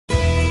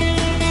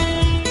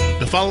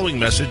following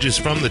message is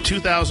from the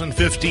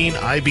 2015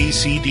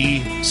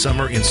 IBCD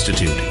Summer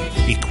Institute,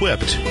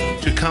 Equipped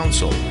to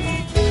Counsel.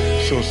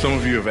 So some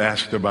of you have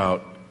asked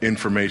about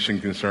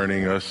information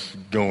concerning us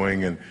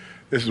going, and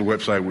this is a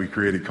website we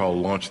created called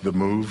Launch the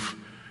Move,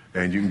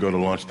 and you can go to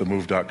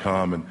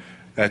launchthemove.com, and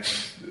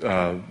that's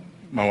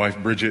my wife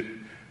Bridget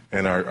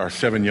and our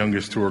 7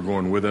 youngest who are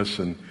going with us,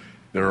 and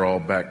they're all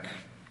back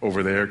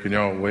over there. Can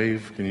y'all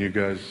wave? Can you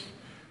guys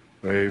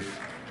wave?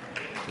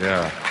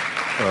 Yeah.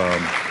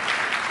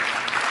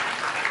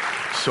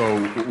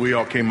 So we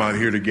all came out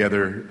here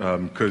together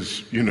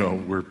because,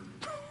 we're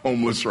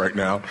homeless right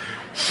now.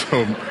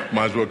 So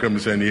might as well come to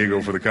San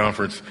Diego for the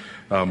conference.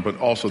 But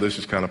also this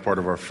is kind of part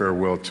of our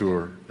farewell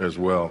tour as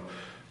well.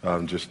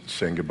 Just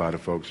saying goodbye to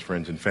folks,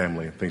 friends and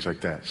family and things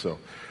like that. So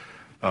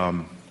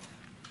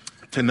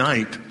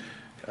tonight,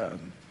 I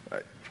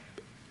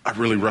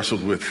really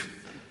wrestled with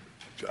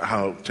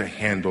how to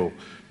handle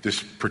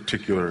this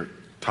particular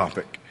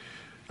topic.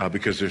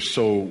 Because there's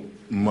so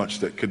much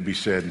that could be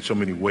said and so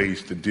many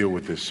ways to deal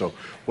with this. So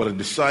what I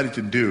decided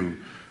to do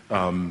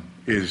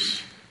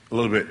is a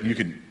little bit, you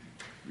can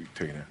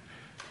take it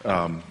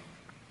out,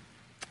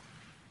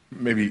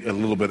 maybe a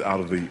little bit out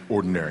of the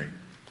ordinary.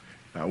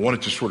 I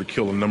wanted to sort of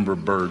kill a number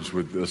of birds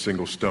with a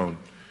single stone.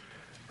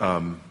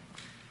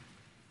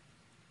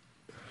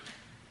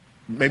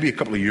 Maybe a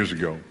couple of years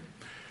ago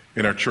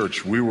in our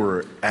church, we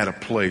were at a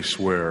place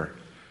where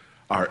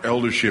our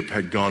eldership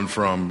had gone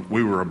from,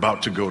 we were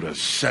about to go to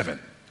 7,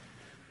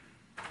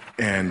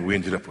 and we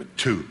ended up with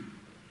 2.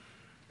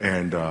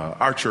 And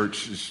our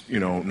church is,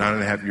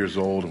 9.5 years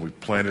old, and we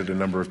planted a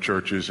number of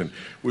churches, and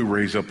we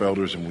raise up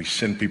elders, and we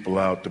send people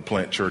out to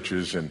plant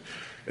churches, and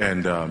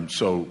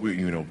so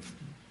we,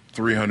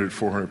 300,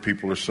 400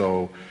 people or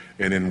so,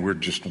 and then we're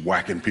just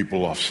whacking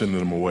people off, sending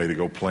them away to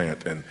go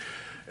plant,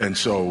 and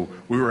so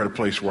we were at a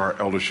place where our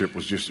eldership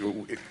was just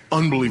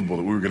unbelievable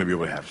that we were going to be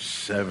able to have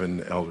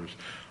 7 elders.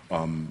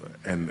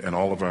 And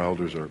all of our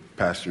elders are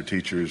pastor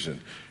teachers,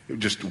 and it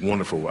was just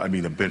wonderful. I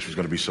mean, the bench was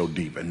going to be so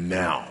deep, and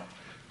now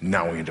we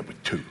end up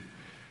with 2.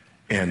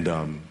 And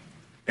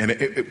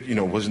it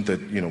wasn't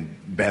that,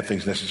 bad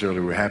things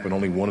necessarily were happening.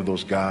 Only one of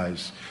those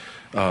guys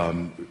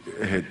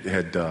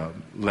had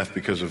left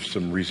because of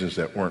some reasons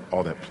that weren't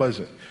all that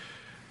pleasant.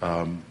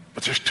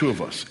 But there's 2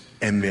 of us.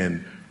 And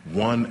then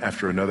one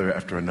after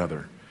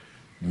another,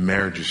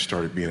 marriages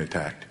started being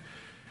attacked.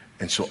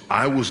 And so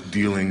I was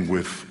dealing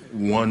with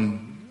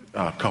one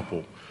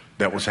couple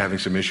that was having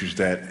some issues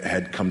that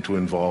had come to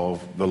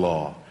involve the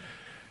law,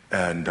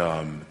 and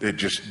it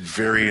just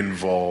very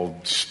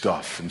involved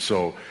stuff. And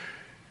so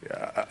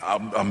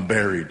I'm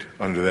buried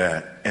under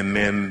that. And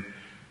then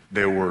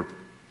there were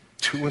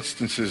 2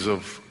 instances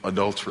of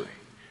adultery.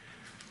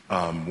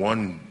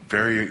 One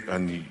very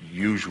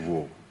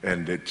unusual,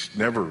 and it's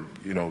never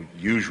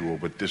usual,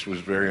 but this was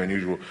very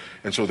unusual.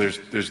 And so there's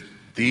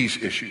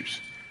these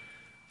issues.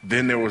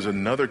 Then there was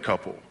another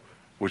couple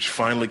which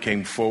finally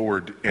came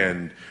forward,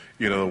 and,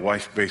 the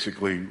wife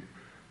basically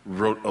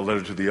wrote a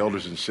letter to the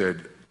elders and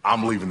said,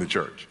 I'm leaving the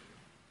church.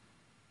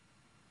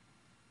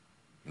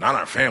 Not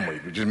our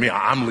family, but just me,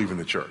 I'm leaving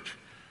the church.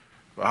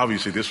 Well,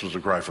 obviously, this was a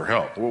cry for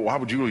help. Well, why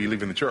would you be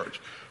leaving the church?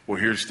 Well,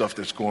 here's stuff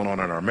that's going on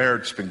in our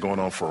marriage. It's been going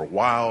on for a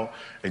while,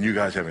 and you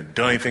guys haven't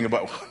done anything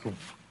about it.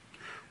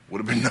 Would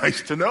have been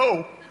nice to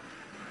know.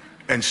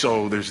 And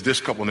so there's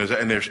this couple,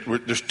 and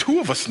there's 2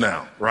 of us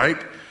now,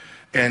 right?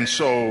 And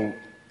so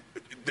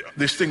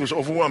this thing was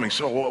overwhelming.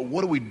 So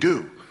what do we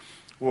do?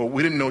 Well,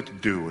 we didn't know what to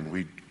do, and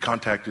we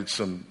contacted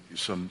some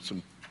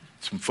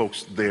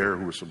folks there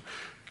who were some,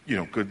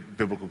 good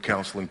biblical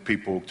counseling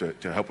people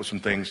to help with some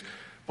things.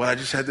 But I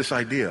just had this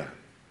idea.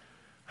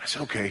 I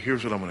said, okay,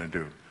 here's what I'm going to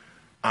do.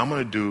 I'm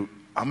going to do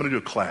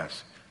a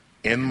class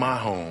in my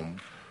home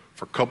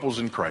for couples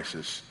in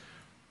crisis.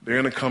 They're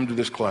going to come to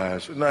this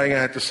class, and I ain't going to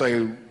have to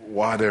say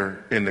why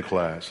they're in the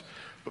class.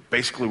 But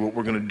basically what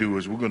we're going to do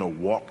is we're going to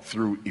walk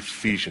through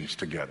Ephesians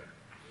together.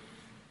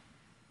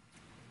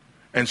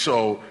 And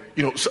so,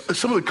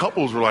 some of the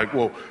couples were like,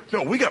 well,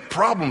 no, we got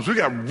problems. We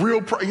got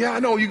real problems. Yeah, I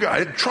know you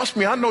got, trust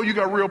me, I know you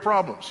got real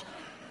problems.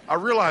 I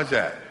realize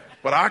that.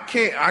 But I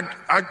can't,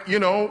 I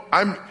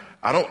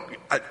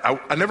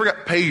never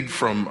got paid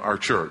from our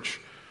church.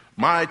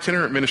 My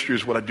itinerant ministry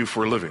is what I do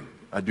for a living.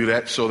 I do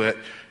that so that,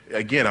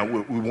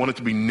 again, we wanted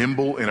to be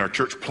nimble in our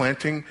church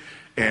planting.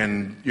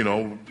 And,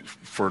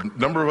 for a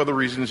number of other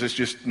reasons, it's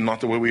just not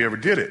the way we ever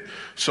did it.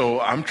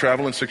 So I'm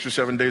traveling 6 or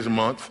 7 days a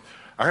month.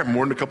 I have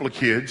more than a couple of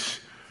kids.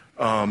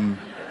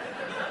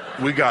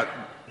 We got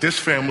this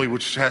family,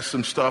 which has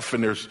some stuff,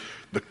 and there's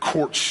the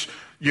courts,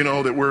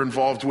 that we're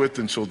involved with.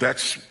 And so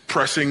that's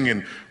pressing.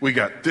 And we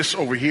got this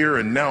over here.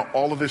 And now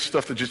all of this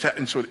stuff that just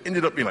happened. So it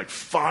ended up being like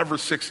 5 or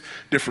 6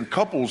 different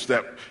couples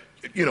that,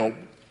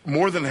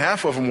 more than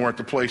half of them were at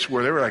the place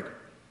where they were like,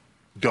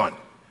 done.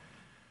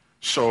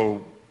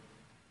 So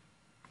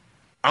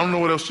I don't know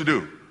what else to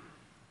do.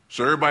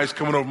 So everybody's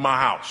coming over my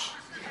house.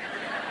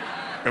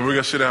 And we're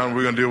going to sit down and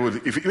we're going to deal with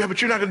it. But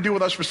you're not going to deal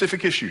with our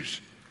specific issues.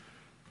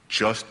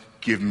 Just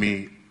give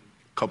me a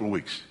couple of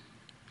weeks.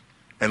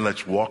 and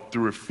let's walk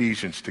through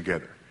Ephesians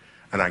together.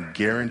 And I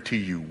guarantee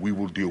you we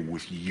will deal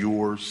with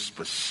your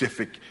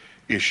specific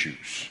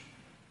issues.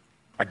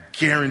 I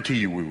guarantee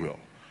you we will.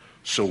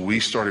 So we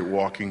started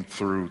walking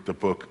through the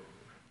book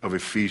of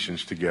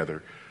Ephesians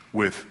together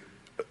with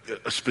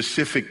a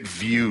specific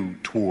view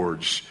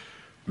towards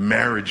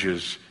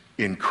marriages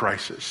in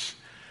crisis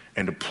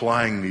and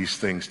applying these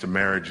things to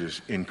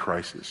marriages in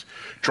crisis,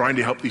 trying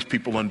to help these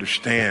people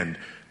understand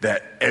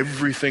that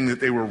everything that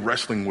they were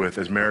wrestling with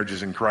as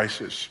marriages in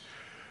crisis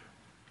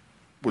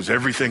was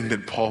everything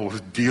that Paul was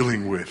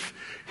dealing with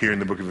here in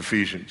the book of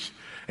Ephesians.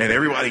 And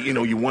everybody,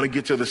 you want to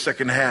get to the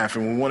second half,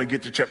 and we want to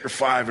get to chapter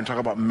 5 and talk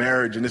about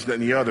marriage and this, that,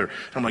 and the other.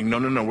 And I'm like, no,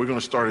 we're going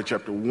to start at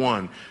chapter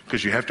 1,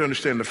 because you have to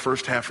understand the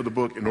first half of the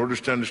book in order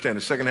to understand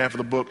the second half of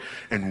the book.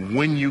 And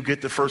when you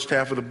get the first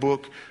half of the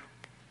book,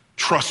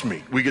 trust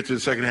me, we get to the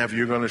second half,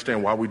 you're going to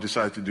understand why we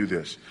decided to do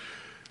this.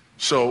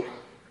 So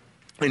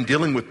in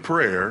dealing with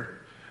prayer,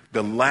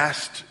 the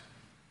last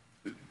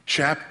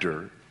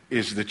chapter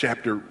is the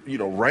chapter,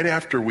 right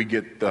after we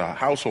get the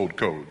household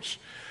codes.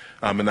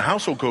 And the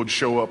household codes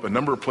show up a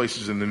number of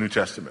places in the New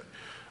Testament.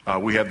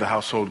 We have the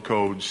household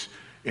codes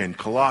in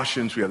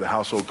Colossians. We have the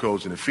household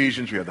codes in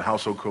Ephesians. We have the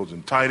household codes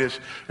in Titus.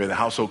 We have the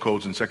household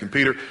codes in 2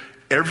 Peter.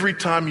 Every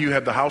time you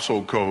have the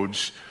household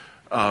codes,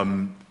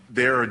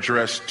 they're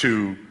addressed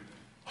to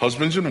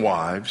husbands and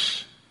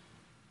wives,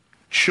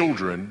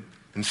 children,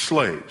 and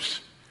slaves.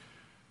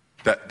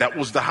 That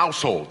was the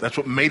household. That's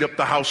what made up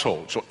the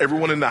household. So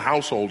everyone in the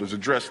household is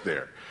addressed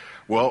there.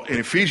 Well, in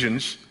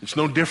Ephesians, it's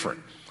no different.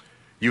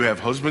 You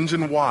have husbands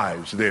and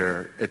wives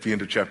there at the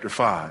end of chapter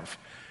 5.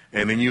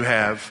 And then you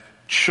have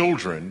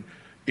children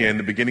in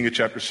the beginning of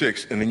chapter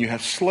 6. And then you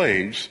have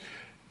slaves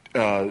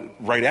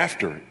right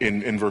after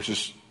in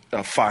verses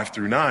 5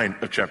 through 9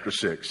 of chapter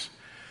 6.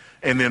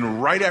 And then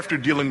right after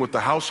dealing with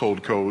the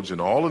household codes and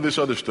all of this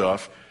other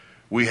stuff,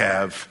 we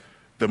have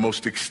the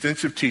most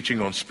extensive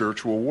teaching on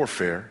spiritual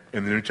warfare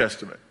in the New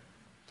Testament.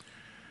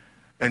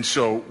 And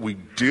so we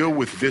deal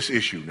with this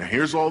issue. Now,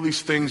 here's all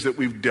these things that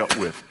we've dealt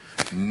with.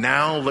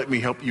 Now let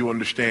me help you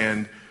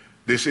understand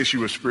this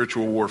issue of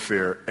spiritual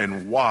warfare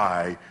and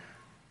why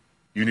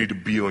you need to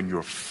be on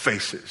your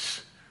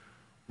faces.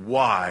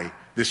 Why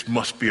this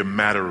must be a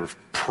matter of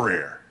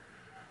prayer.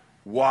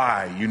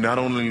 Why you not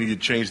only need to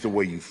change the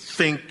way you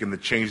think and to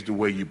change the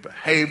way you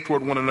behave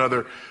toward one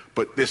another,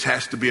 but this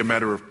has to be a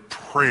matter of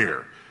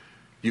prayer.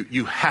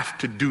 You have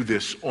to do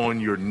this on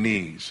your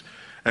knees.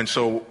 And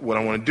so what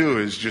I want to do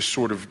is just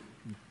sort of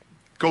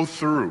go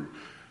through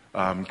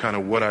kind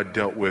of what I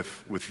dealt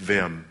with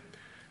them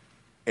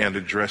and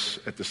address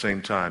at the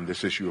same time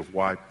this issue of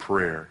why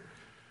prayer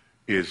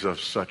is of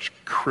such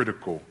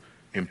critical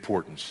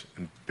importance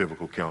in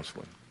biblical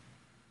counseling.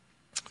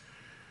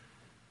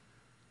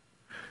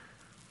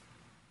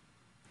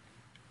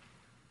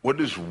 What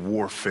does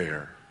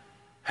warfare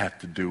have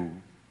to do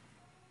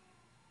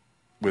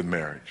with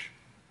marriage?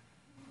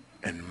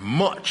 And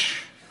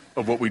much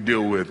of what we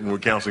deal with when we're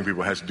counseling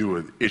people has to do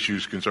with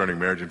issues concerning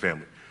marriage and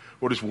family.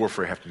 What does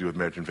warfare have to do with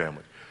marriage and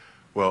family?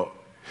 Well,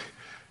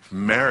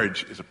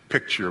 marriage is a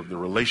picture of the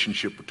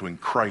relationship between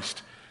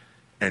Christ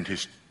and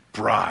his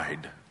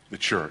bride, the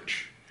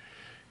church.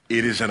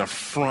 It is an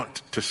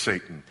affront to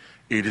Satan.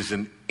 It is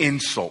an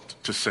insult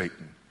to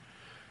Satan.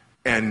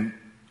 And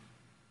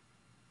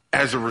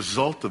as a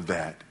result of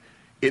that,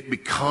 it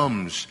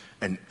becomes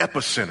an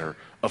epicenter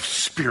of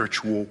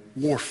spiritual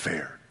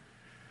warfare.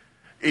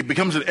 It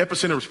becomes an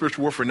epicenter of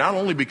spiritual warfare not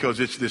only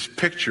because it's this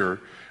picture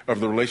of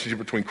the relationship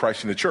between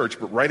Christ and the church,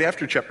 but right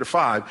after chapter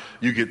 5,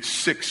 you get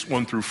 6,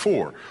 1 through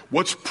 4.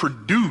 What's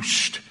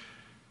produced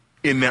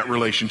in that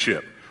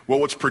relationship?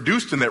 Well, what's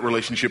produced in that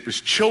relationship is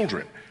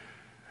children.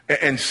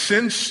 And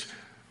since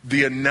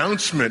the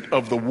announcement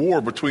of the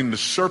war between the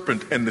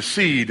serpent and the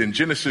seed in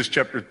Genesis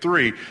chapter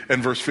 3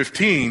 and verse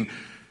 15,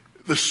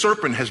 the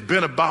serpent has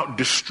been about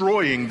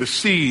destroying the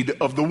seed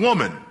of the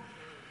woman.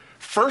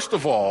 First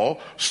of all,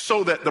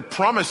 so that the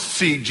promised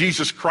seed,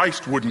 Jesus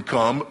Christ, wouldn't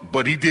come,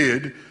 but he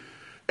did.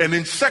 And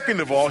then second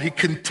of all, he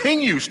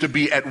continues to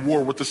be at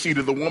war with the seed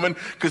of the woman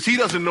because he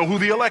doesn't know who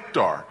the elect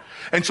are.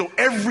 And so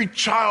every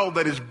child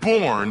that is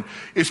born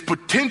is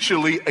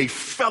potentially a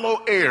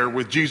fellow heir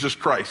with Jesus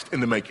Christ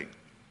in the making.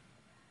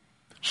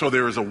 So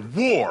there is a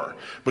war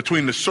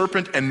between the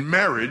serpent and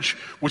marriage,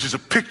 which is a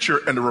picture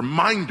and a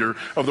reminder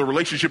of the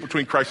relationship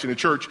between Christ and the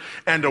church,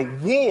 and a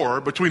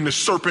war between the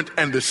serpent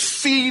and the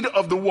seed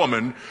of the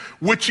woman,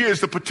 which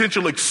is the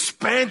potential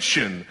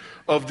expansion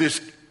of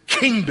this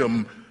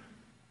kingdom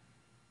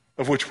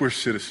of which we're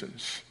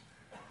citizens.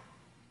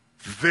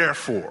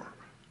 Therefore,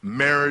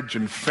 marriage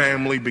and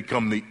family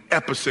become the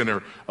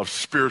epicenter of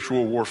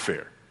spiritual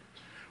warfare.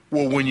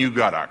 Well, when you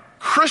got a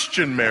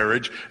Christian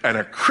marriage and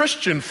a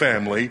Christian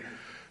family,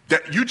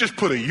 that you just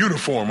put a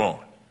uniform on.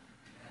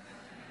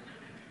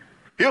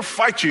 He'll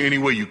fight you any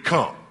way you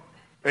come.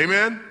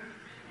 Amen?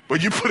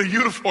 But you put a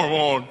uniform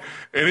on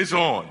and it's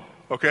on,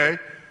 okay?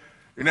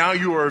 Now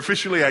you are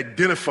officially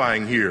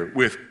identifying here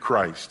with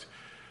Christ.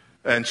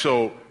 And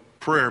so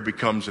prayer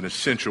becomes an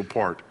essential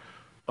part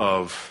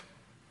of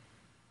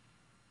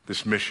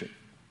this mission.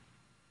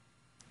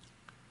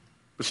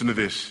 Listen to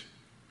this,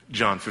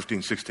 John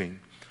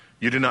 15:16.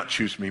 You did not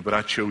choose me, but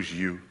I chose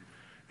you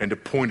and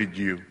appointed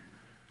you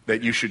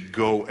that you should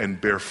go and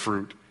bear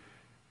fruit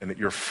and that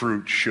your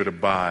fruit should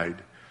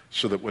abide,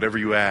 so that whatever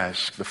you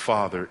ask the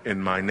Father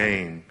in my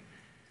name,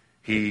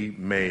 he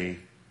may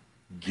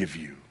give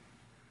you.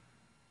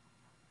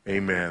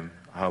 Amen.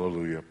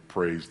 Hallelujah.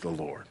 Praise the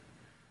Lord.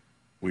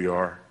 We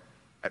are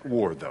at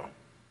war, though.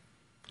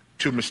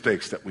 Two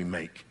mistakes that we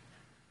make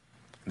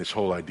in this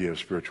whole idea of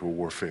spiritual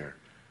warfare,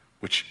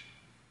 which,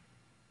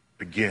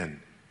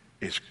 again,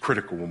 is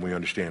critical when we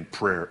understand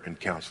prayer and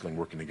counseling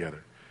working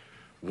together.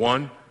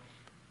 One,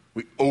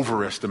 we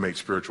overestimate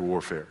spiritual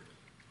warfare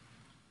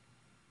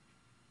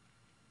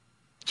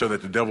so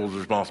that the devil is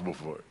responsible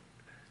for it.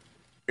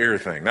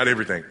 Everything. Not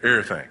everything.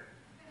 Everything.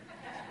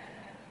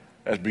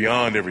 That's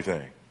beyond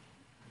everything.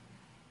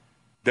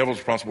 Devil's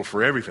responsible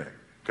for everything,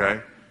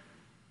 okay?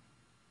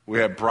 We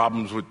have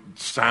problems with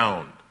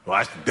sound. Well,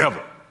 that's the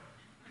devil.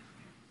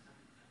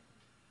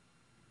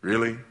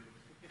 Really?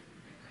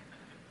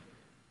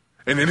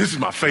 And then this is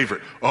my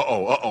favorite.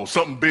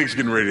 Something big's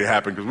getting ready to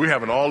happen because we're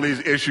having all these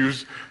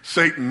issues.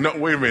 Satan, no,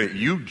 wait a minute.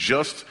 You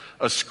just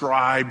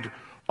ascribed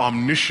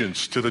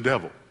omniscience to the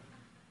devil.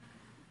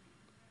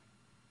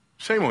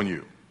 Shame on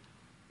you.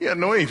 You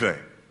didn't know anything.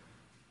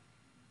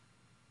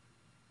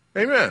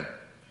 Amen.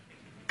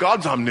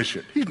 God's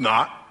omniscient. He's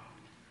not.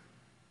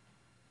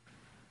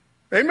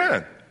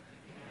 Amen.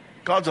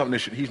 God's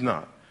omniscient. He's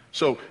not.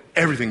 So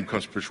everything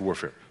becomes spiritual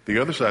warfare. The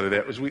other side of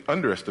that is we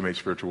underestimate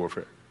spiritual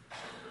warfare.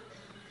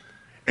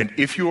 And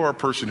if you are a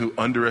person who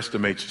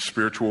underestimates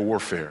spiritual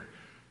warfare,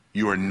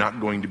 you are not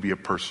going to be a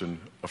person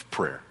of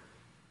prayer.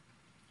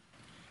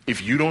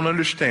 If you don't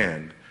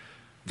understand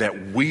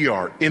that we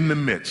are in the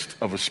midst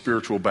of a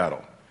spiritual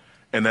battle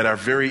and that our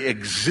very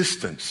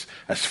existence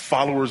as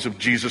followers of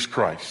Jesus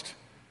Christ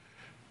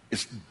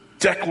is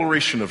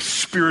declaration of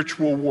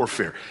spiritual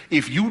warfare.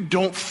 If you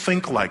don't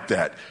think like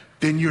that,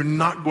 then you're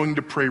not going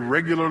to pray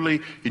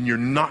regularly and you're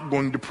not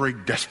going to pray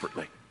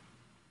desperately.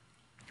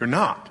 You're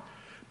not.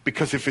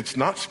 Because if it's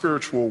not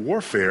spiritual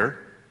warfare,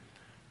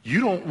 you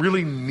don't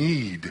really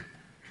need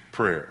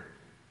prayer.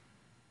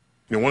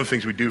 You know, one of the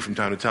things we do from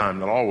time to time,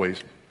 not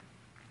always,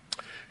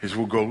 is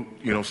we'll go,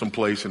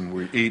 someplace and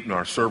we eat and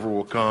our server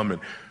will come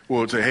and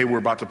we'll say, hey, we're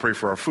about to pray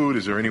for our food.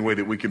 Is there any way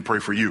that we can pray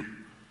for you?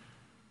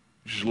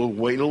 Just a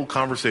little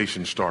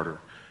conversation starter.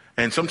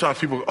 And sometimes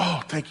people go,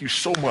 oh, thank you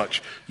so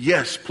much.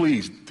 Yes,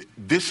 please.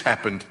 This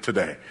happened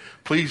today.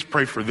 Please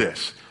pray for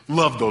this.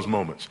 Love those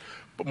moments.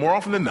 But more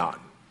often than not,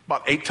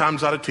 about 8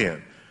 times out of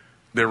 10,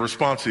 their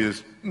response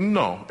is,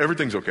 no,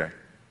 everything's okay.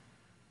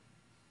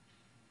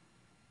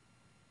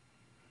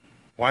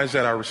 Why is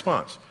that our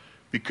response?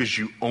 Because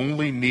you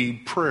only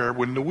need prayer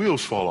when the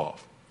wheels fall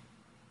off.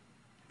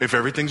 If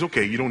everything's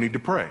okay, you don't need to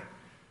pray.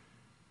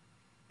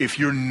 If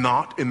you're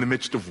not in the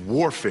midst of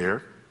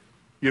warfare,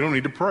 you don't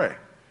need to pray.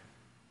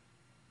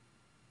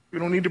 You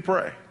don't need to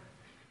pray.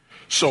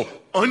 So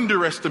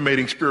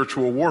underestimating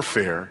spiritual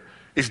warfare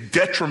is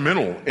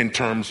detrimental in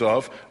terms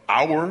of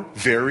our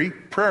very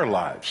prayer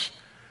lives.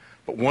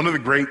 But one of the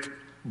great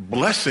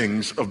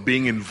blessings of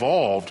being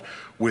involved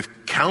with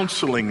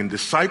counseling and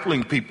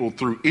discipling people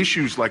through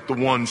issues like the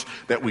ones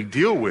that we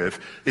deal with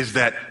is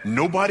that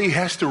nobody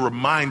has to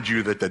remind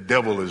you that the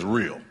devil is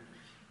real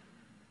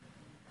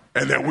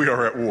and that we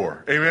are at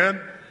war.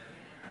 Amen?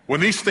 When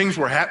these things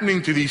were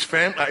happening to these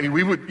families,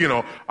 we would,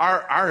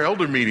 our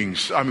elder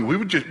meetings, we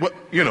would just,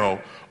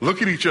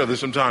 look at each other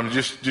sometimes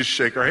and just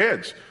shake our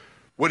heads.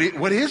 What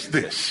is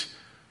this?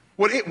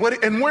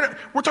 And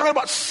we're talking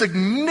about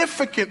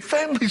significant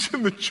families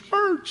in the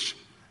church.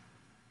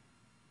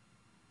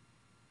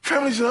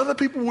 Families that other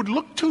people would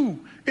look to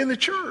in the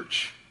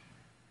church.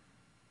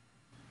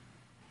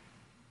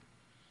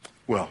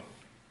 Well,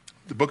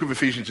 the book of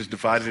Ephesians is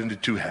divided into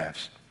 2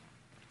 halves.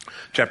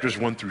 Chapters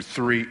 1 through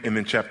 3 and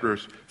then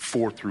chapters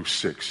 4 through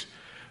 6.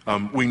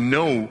 We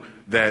know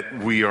that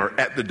we are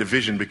at the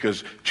division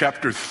because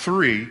chapter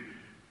 3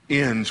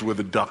 ends with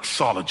a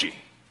doxology,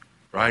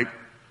 right?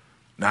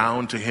 Now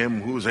unto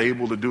him who is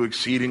able to do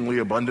exceedingly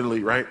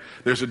abundantly, right?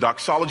 There's a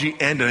doxology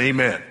and an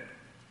amen.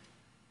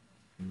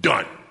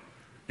 Done.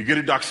 You get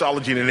a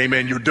doxology and an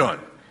amen, you're done,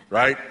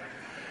 right?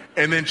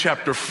 And then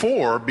chapter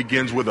 4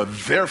 begins with a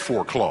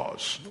therefore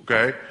clause,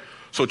 okay?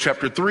 So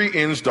chapter 3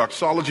 ends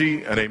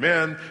doxology and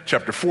amen.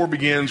 Chapter 4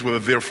 begins with a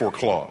therefore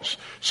clause.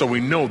 So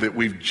we know that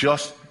we've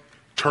just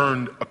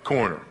turned a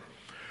corner.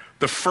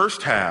 The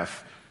first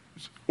half,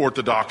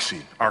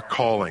 orthodoxy, our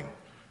calling,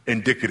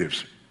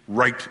 indicatives,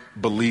 right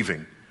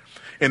believing.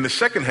 In the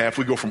second half,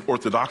 we go from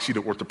orthodoxy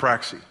to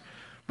orthopraxy.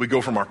 We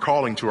go from our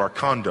calling to our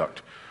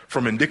conduct,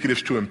 from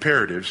indicatives to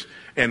imperatives,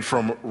 and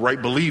from right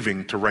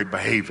believing to right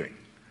behaving.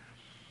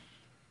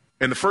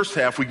 In the first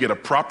half, we get a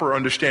proper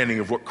understanding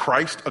of what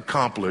Christ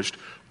accomplished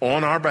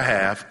on our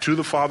behalf to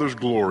the Father's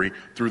glory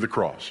through the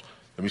cross.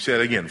 Let me say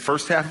that again.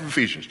 First half of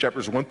Ephesians,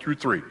 chapters 1 through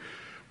 3.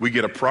 We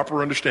get a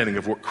proper understanding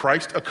of what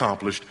Christ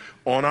accomplished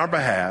on our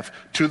behalf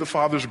to the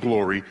Father's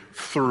glory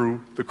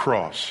through the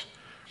cross.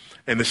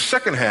 In the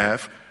second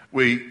half,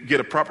 we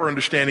get a proper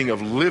understanding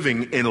of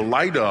living in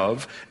light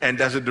of and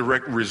as a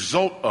direct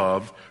result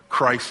of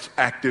Christ's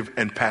active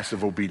and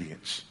passive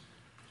obedience.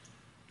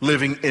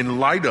 Living in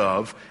light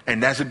of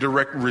and as a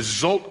direct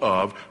result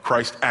of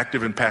Christ's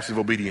active and passive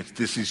obedience.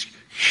 This is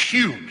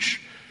huge.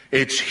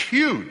 It's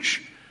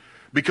huge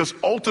because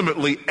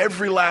ultimately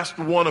every last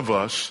one of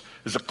us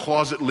is a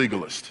closet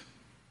legalist.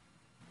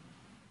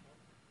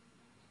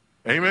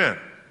 Amen.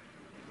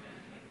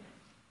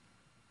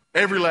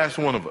 Every last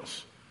one of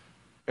us.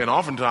 And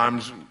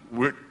oftentimes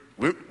we're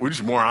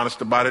just more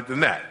honest about it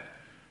than that.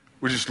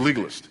 We're just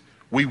legalists.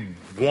 We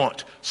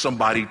want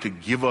somebody to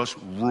give us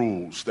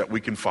rules that we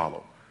can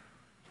follow.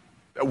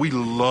 We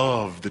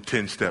love the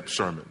 10-step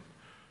sermon,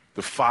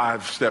 the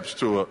 5 steps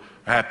to a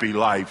happy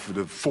life,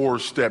 the 4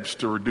 steps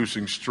to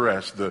reducing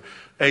stress, the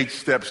 8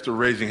 steps to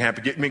raising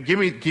happy. Give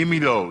me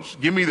those.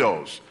 Give me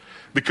those.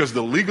 Because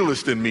the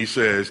legalist in me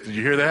says, did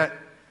you hear that?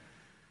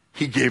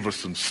 He gave us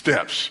some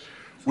steps.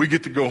 We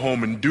get to go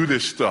home and do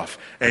this stuff.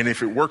 And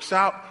if it works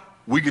out,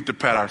 we get to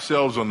pat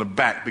ourselves on the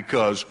back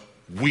because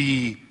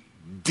we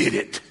did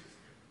it.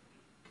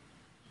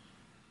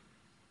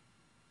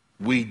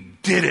 We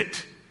did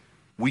it.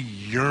 We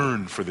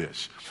yearn for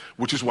this,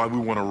 which is why we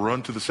want to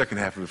run to the second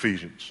half of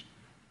Ephesians.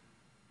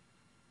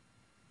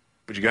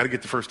 But you got to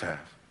get the first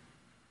half.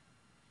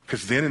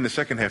 Because then in the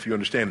second half, you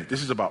understand that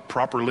this is about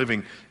proper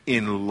living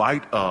in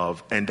light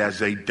of and as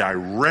a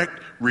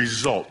direct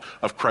result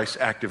of Christ's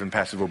active and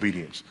passive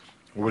obedience.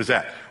 What is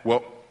that?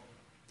 Well,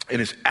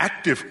 in his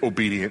active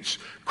obedience,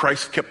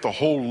 Christ kept the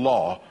whole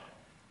law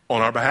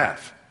on our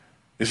behalf.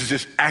 This is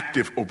his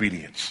active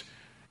obedience.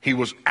 He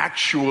was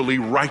actually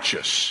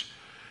righteous.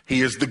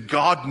 He is the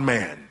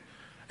God-man.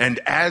 And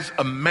as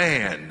a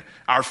man,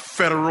 our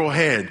federal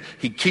head,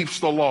 he keeps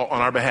the law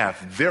on our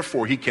behalf.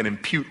 Therefore, he can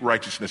impute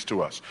righteousness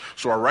to us.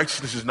 So our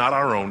righteousness is not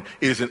our own.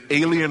 It is an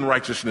alien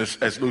righteousness,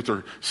 as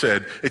Luther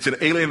said. It's an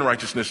alien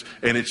righteousness,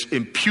 and it's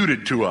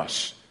imputed to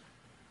us.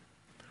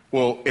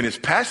 Well, in his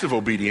passive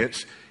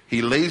obedience,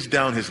 he lays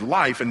down his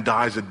life and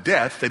dies a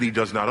death that he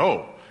does not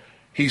owe.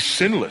 He's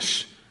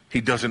sinless.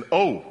 He doesn't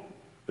owe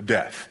a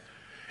death.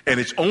 And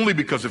it's only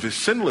because of his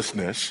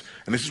sinlessness,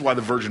 and this is why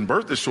the virgin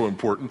birth is so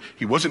important.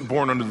 He wasn't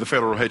born under the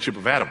federal headship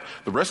of Adam.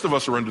 The rest of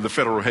us are under the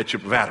federal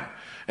headship of Adam.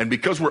 And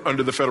because we're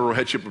under the federal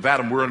headship of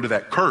Adam, we're under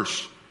that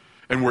curse,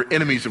 and we're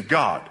enemies of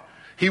God.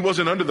 He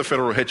wasn't under the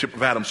federal headship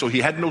of Adam, so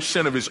he had no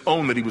sin of his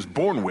own that he was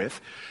born with.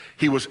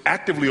 He was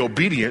actively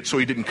obedient, so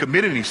he didn't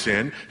commit any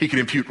sin. He could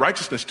impute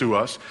righteousness to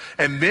us.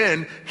 And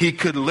then he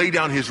could lay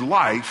down his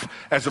life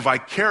as a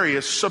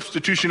vicarious,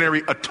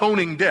 substitutionary,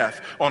 atoning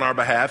death on our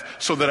behalf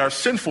so that our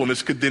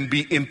sinfulness could then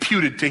be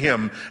imputed to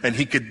him and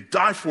he could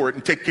die for it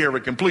and take care of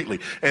it completely.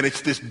 And it's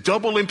this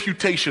double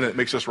imputation that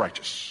makes us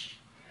righteous.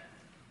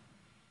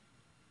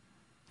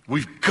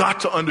 We've got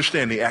to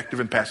understand the active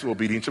and passive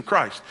obedience of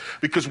Christ.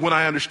 Because when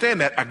I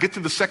understand that, I get to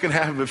the second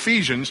half of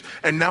Ephesians,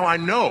 and now I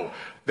know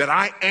that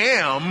I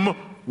am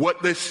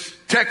what this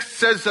text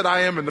says that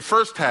I am in the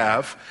first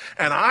half,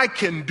 and I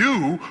can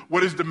do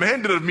what is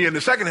demanded of me in the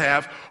second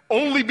half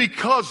only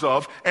because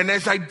of and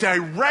as a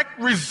direct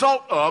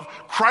result of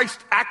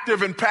Christ's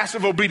active and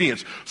passive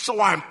obedience.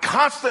 So I'm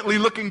constantly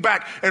looking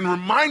back and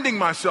reminding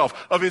myself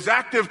of his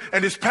active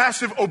and his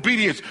passive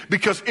obedience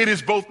because it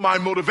is both my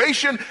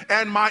motivation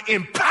and my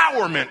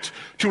empowerment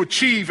to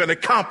achieve and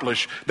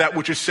accomplish that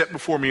which is set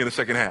before me in the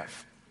second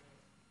half.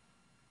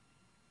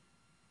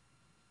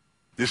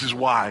 This is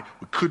why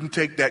we couldn't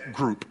take that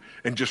group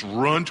and just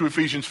run to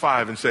Ephesians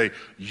 5 and say,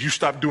 you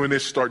stop doing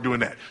this, start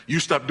doing that.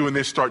 You stop doing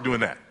this, start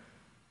doing that.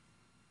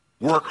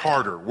 Work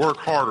harder, work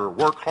harder,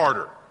 work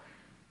harder.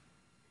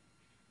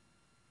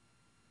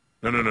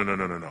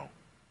 No.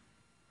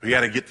 We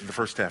got to get to the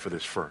first half of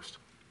this first.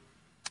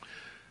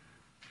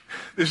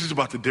 This is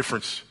about the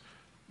difference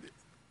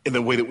in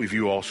the way that we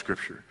view all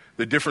Scripture.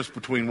 The difference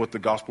between what the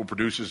gospel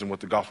produces and what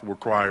the gospel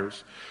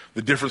requires.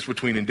 The difference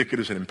between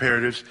indicatives and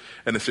imperatives.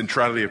 And the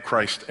centrality of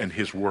Christ and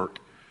his work.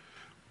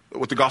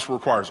 What the gospel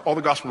requires. All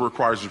the gospel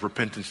requires is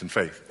repentance and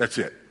faith. That's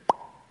it.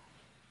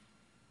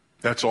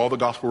 That's all the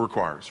gospel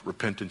requires.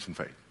 Repentance and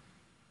faith.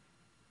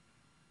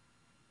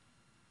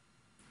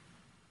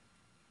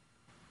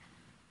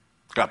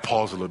 Got to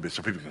pause a little bit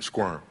so people can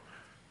squirm.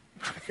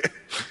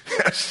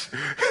 Yes.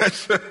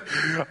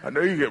 I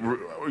know you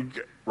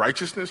get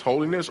righteousness,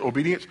 holiness,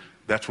 obedience.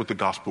 That's what the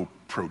gospel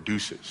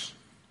produces.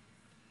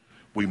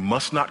 We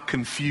must not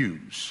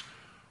confuse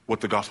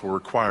what the gospel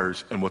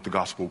requires and what the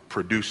gospel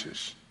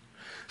produces.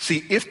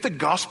 See, if the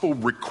gospel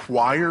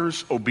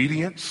requires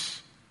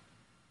obedience,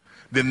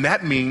 then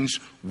that means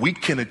we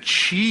can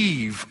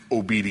achieve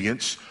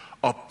obedience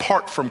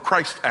apart from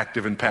Christ's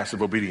active and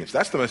passive obedience.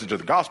 That's the message of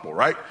the gospel,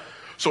 right?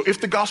 So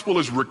if the gospel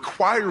is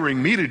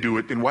requiring me to do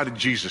it, then why did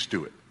Jesus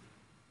do it?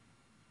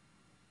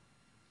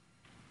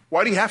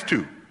 Why do he have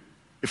to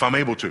if I'm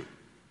able to?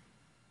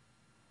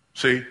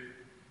 See,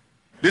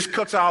 this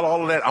cuts out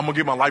all of that. I'm going to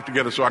get my life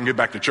together so I can get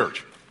back to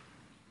church.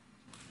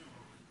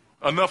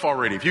 Enough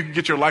already. If you could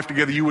get your life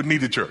together, you wouldn't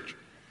need the church.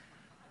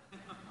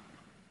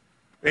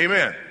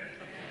 Amen.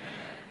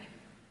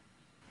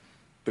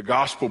 The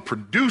gospel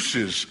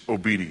produces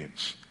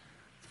obedience.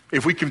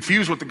 If we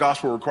confuse what the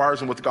gospel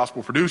requires and what the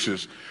gospel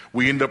produces,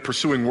 we end up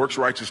pursuing works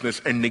righteousness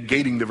and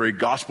negating the very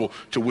gospel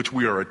to which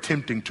we are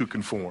attempting to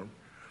conform.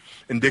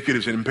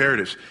 Indicatives and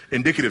imperatives.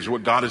 Indicatives,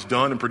 what God has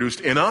done and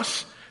produced in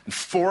us and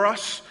for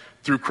us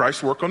through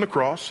Christ's work on the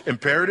cross.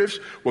 Imperatives,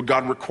 what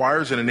God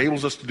requires and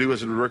enables us to do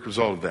as a direct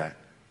result of that.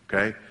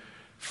 Okay?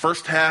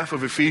 First half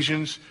of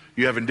Ephesians,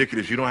 you have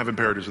indicatives. You don't have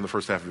imperatives in the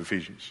first half of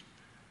Ephesians.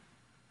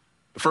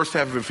 The first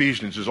half of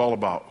Ephesians is all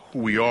about who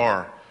we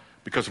are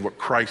because of what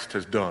Christ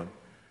has done.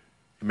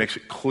 It makes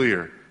it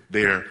clear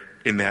there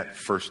in that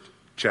first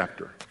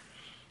chapter,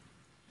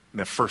 in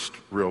that first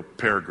real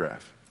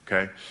paragraph,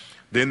 okay?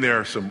 Then there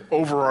are some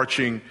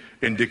overarching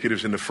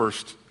indicatives in the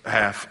first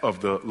half of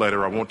the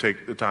letter. I won't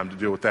take the time to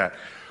deal with that.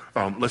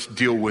 Let's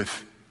deal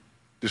with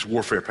this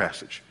warfare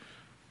passage.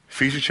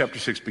 Ephesians chapter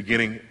 6,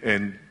 beginning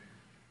in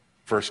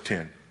verse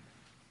 10.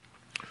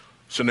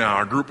 So now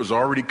our group has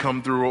already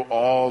come through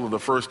all of the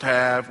first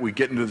half. We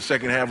get into the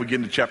second half. We get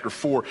into chapter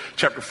 4.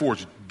 Chapter 4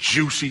 is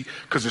juicy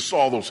because it's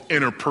all those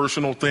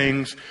interpersonal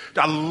things.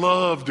 I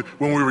loved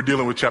when we were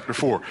dealing with chapter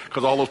 4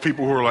 because all those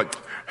people who are like,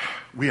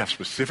 we have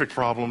specific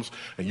problems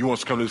and you want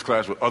us to come to this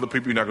class with other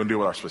people. You're not going to deal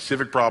with our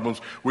specific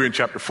problems. We're in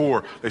chapter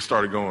 4. They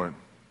started going.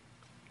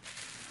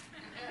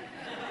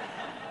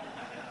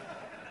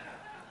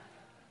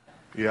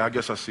 Yeah, I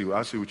guess I see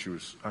what you were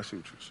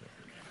saying.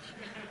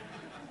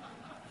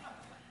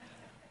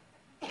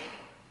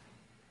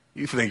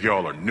 You think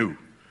y'all are new.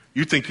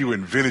 You think you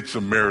invented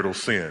some marital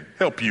sin.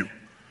 Help you.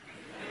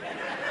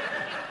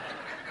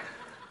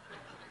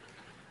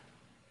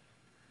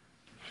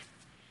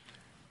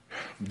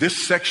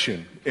 This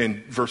section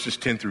in verses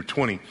 10 through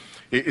 20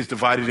 is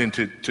divided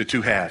into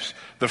two halves.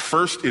 The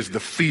first is the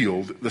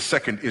field. The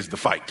second is the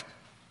fight.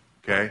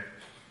 Okay?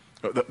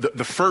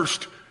 The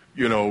first,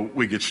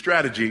 we get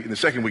strategy. And the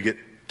second, we get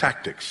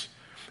tactics.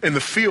 In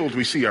the field,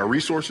 we see our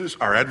resources,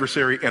 our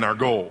adversary, and our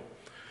goal.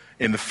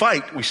 In the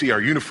fight, we see our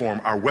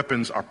uniform, our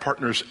weapons, our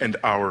partners, and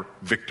our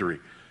victory.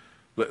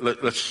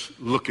 Let's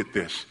look at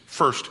this.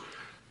 First,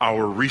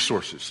 our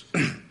resources.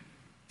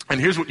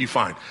 And here's what you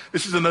find.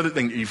 This is another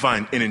thing that you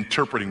find in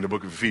interpreting the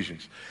book of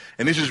Ephesians.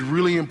 And this is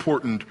really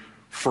important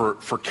for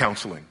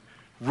counseling.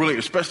 Really,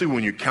 especially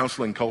when you're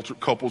counseling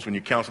couples, when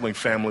you're counseling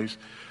families.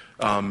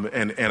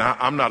 And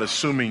I'm not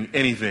assuming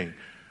anything.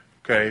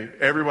 Okay?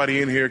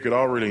 Everybody in here could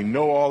already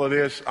know all of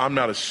this. I'm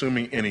not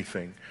assuming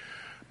anything.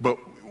 But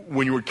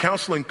when you were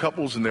counseling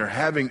couples and they're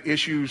having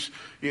issues,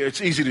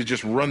 it's easy to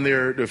just run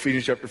there to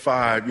Ephesians chapter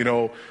 5,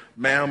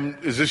 ma'am,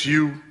 is this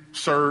you?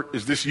 Sir,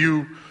 is this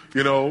you?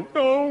 No,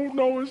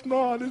 it's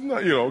not. It's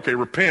not. Okay,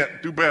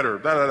 repent, do better,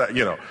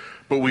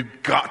 But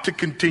we've got to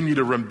continue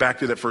to run back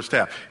to that first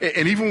half.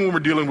 And even when we're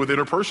dealing with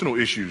interpersonal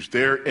issues,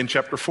 there in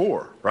chapter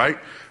 4, right?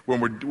 When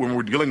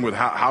we're dealing with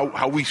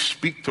how we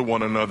speak to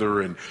one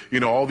another and,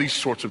 all these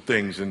sorts of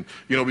things. And,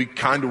 be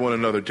kind to one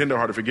another,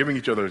 tenderhearted, forgiving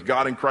each other as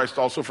God in Christ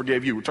also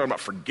forgave you. We're talking about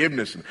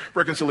forgiveness and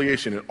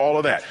reconciliation and all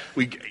of that.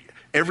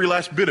 Every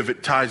last bit of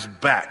it ties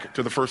back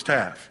to the first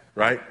half,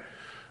 right?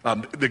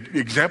 The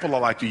example I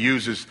like to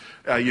use is,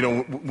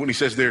 when he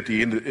says there at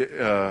the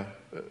end,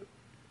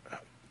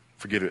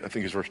 forget it, I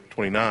think it's verse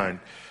 29,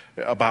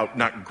 about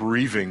not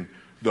grieving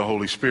the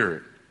Holy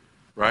Spirit,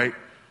 right?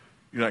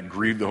 You're not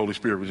grieve the Holy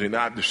Spirit.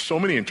 There's so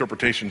many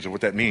interpretations of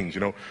what that means.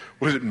 What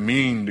does it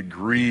mean to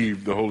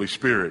grieve the Holy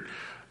Spirit?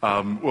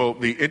 Well,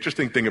 the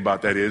interesting thing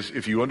about that is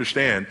if you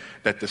understand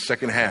that the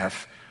second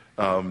half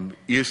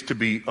is to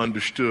be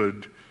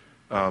understood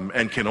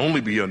and can only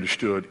be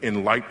understood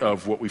in light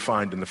of what we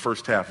find in the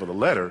first half of the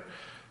letter,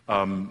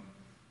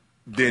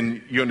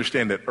 then you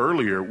understand that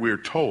earlier we're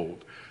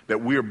told that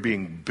we are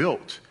being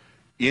built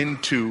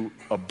into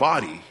a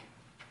body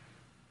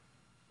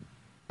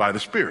by the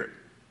Spirit,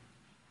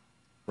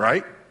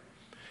 right?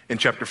 In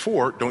chapter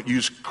 4, don't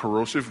use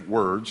corrosive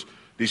words.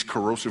 These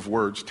corrosive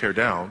words tear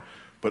down,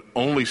 but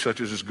only such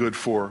as is good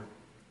for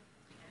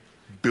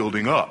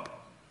building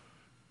up.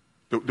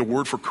 The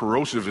word for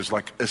corrosive is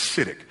like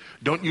acidic.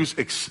 Don't use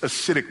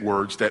acidic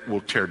words that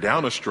will tear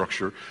down a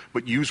structure,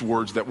 but use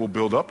words that will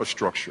build up a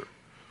structure.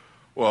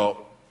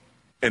 Well,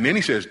 and then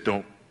he says,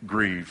 don't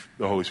grieve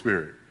the Holy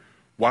Spirit.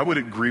 Why would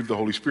it grieve the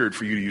Holy Spirit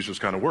for you to use those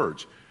kind of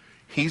words?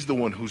 He's the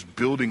one who's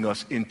building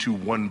us into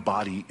one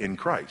body in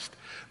Christ.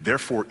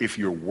 Therefore, if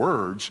your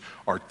words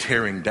are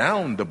tearing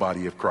down the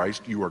body of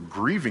Christ, you are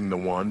grieving the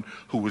one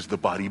who was the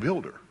body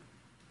builder.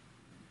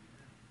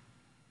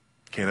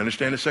 Can't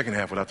understand the second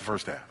half without the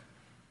first half.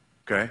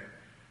 Okay?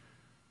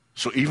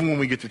 So even when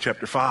we get to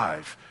chapter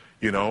 5,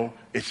 you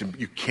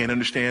can't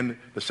understand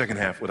the second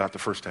half without the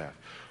first half.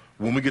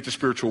 When we get to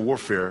spiritual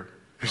warfare,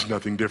 it's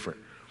nothing different.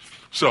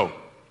 So,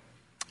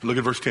 look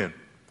at verse 10.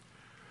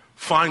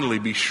 Finally,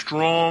 be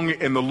strong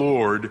in the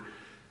Lord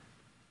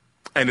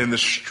and in the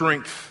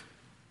strength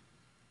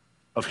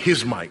of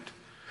his might.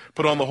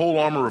 Put on the whole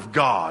armor of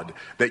God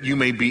that you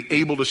may be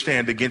able to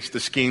stand against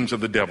the schemes of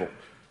the devil.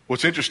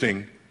 What's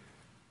interesting,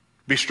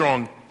 be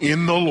strong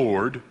in the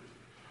Lord,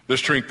 the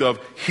strength of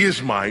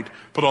his might.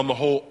 Put on the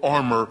whole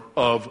armor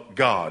of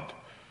God.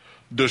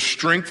 The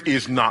strength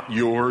is not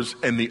yours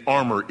and the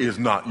armor is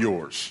not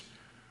yours.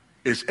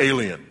 It's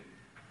alien.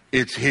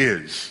 It's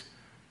his.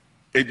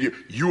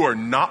 You are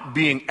not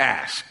being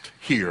asked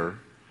here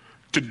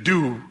to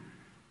do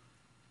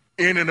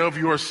in and of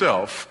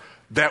yourself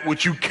that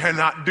which you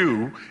cannot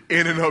do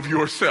in and of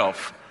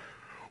yourself.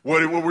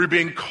 What we're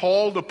being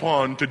called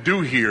upon to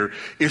do here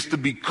is to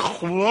be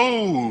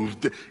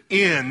clothed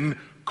in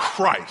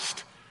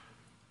Christ.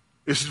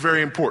 This is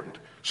very important.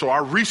 So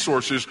our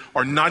resources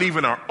are not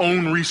even our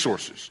own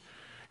resources.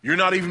 You're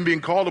not even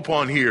being called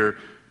upon here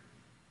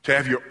to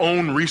have your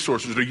own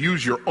resources, to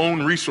use your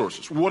own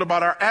resources. What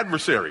about our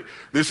adversary?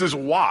 This is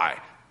why.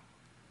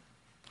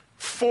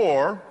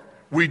 For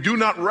we do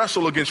not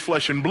wrestle against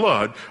flesh and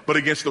blood, but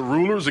against the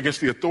rulers, against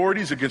the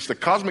authorities, against the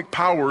cosmic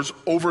powers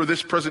over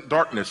this present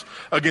darkness,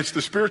 against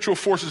the spiritual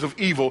forces of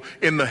evil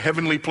in the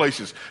heavenly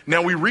places.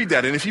 Now we read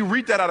that, and if you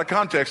read that out of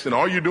context, and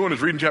all you're doing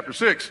is reading chapter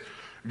 6,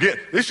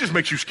 this just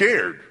makes you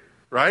scared,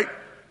 right?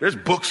 There's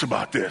books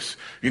about this,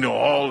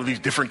 all of these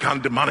different kind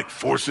of demonic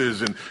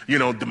forces and,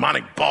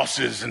 demonic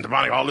bosses and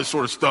demonic, all this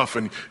sort of stuff.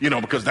 And,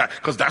 because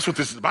that's what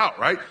this is about,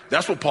 right?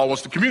 That's what Paul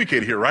wants to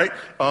communicate here, right?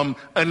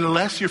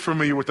 Unless you're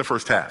familiar with the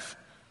first half.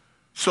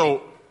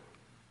 So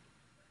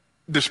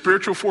the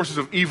spiritual forces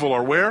of evil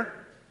are where?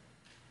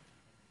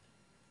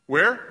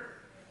 Where?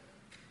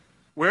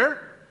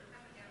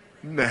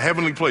 In the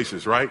heavenly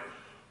places, right?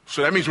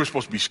 So that means we're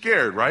supposed to be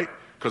scared, right?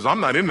 Because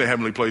I'm not in the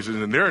heavenly places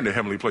and they're in the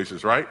heavenly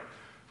places, right?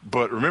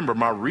 But remember,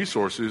 my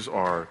resources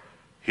are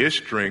his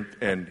strength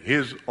and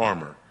his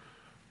armor.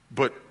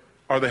 But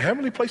are the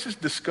heavenly places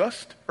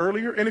discussed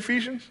earlier in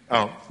Ephesians?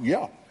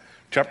 Yeah.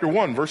 Chapter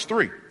 1, verse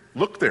 3.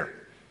 Look there.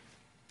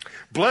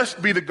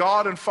 Blessed be the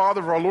God and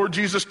Father of our Lord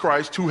Jesus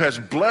Christ, who has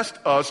blessed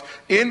us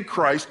in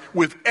Christ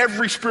with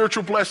every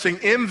spiritual blessing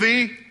in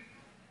the...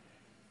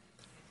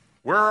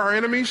 Where are our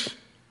enemies?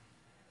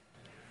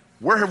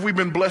 Where have we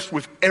been blessed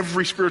with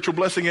every spiritual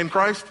blessing in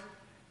Christ?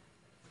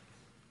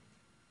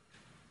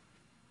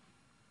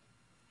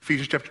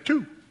 Ephesians chapter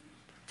 2,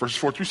 verses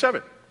 4 through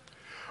 7.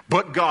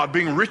 But God,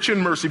 being rich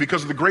in mercy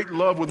because of the great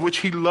love with which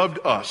he loved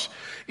us,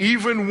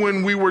 even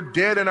when we were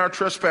dead in our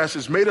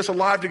trespasses, made us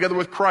alive together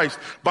with Christ.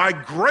 By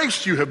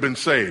grace you have been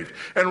saved,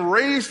 and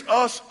raised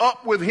us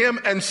up with him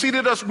and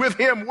seated us with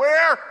him.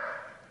 Where?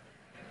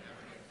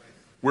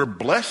 We're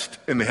blessed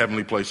in the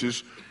heavenly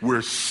places.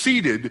 We're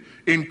seated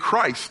in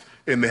Christ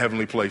in the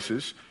heavenly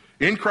places,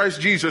 in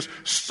Christ Jesus,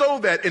 so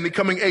that in the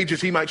coming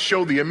ages he might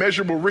show the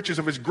immeasurable riches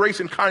of his grace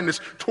and kindness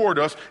toward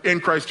us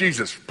in Christ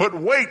Jesus. But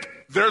wait,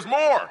 there's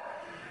more.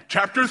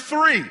 Chapter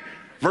 3,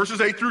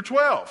 verses 8 through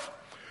 12.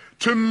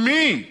 To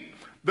me,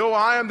 though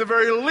I am the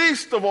very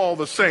least of all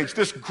the saints,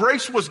 this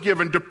grace was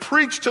given to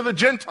preach to the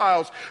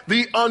Gentiles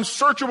the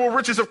unsearchable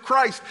riches of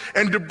Christ,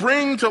 and to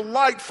bring to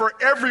light for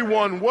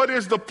everyone what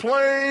is the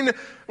plan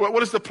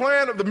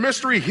of the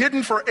mystery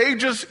hidden for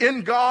ages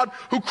in God,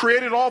 who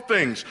created all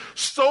things,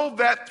 so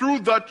that through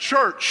the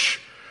church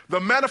the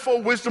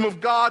manifold wisdom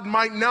of God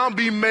might now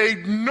be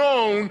made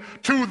known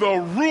to the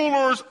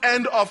rulers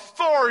and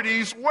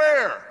authorities.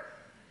 Where?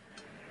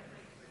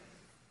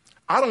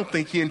 I don't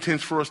think he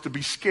intends for us to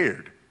be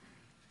scared.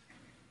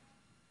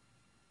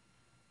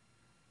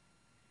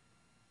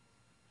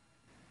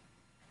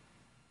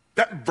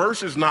 That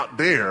verse is not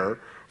there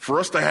for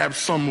us to have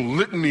some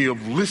litany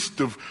of list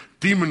of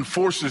demon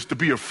forces to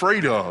be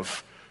afraid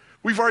of.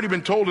 We've already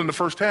been told in the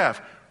first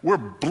half, we're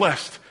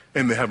blessed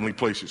in the heavenly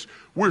places.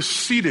 We're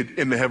seated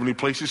in the heavenly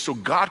places so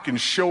God can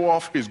show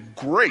off his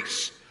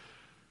grace.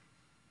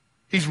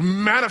 He's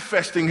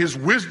manifesting his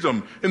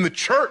wisdom in the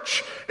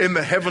church in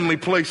the heavenly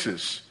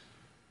places.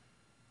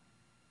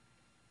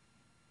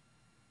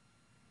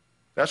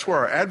 That's where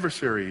our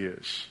adversary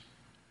is.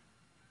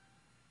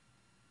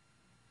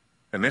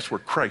 And that's where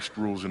Christ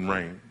rules and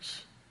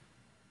reigns.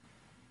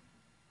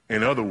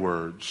 In other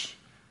words,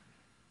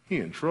 he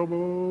in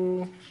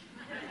trouble.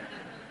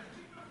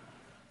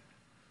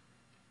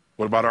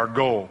 What about our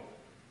goal?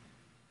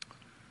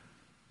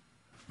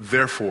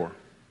 Therefore,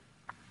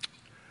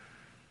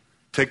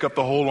 take up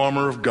the whole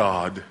armor of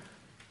God,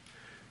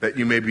 that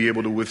you may be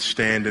able to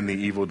withstand in the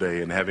evil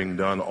day, and having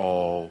done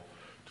all,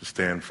 to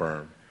stand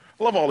firm.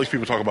 I love all these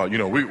people talk about, we're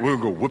going to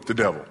go whip the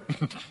devil.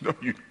 No,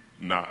 you're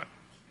not.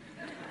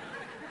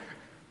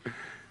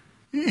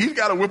 He's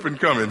got a whipping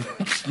coming,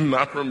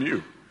 not from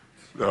you.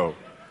 So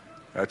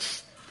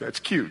that's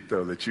cute,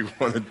 though, that you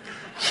want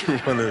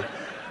to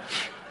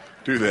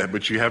do that,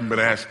 but you haven't been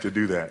asked to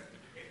do that.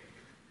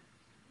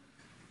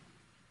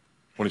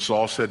 When it's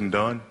all said and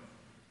done,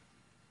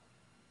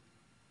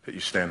 that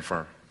you stand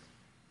firm,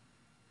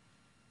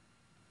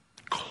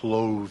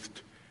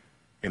 clothed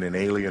in an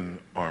alien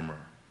armor.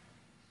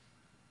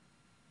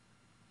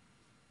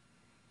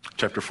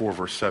 Chapter 4,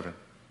 verse 7.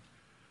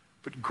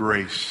 But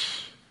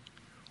grace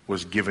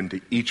was given to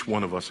each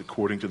one of us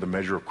according to the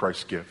measure of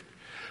Christ's gift.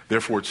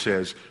 Therefore it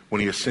says, when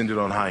he ascended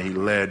on high, he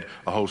led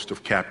a host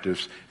of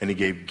captives, and he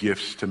gave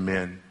gifts to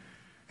men.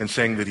 And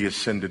saying that he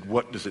ascended,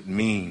 what does it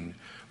mean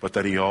but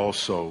that he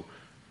also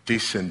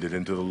descended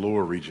into the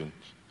lower regions,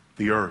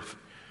 the earth?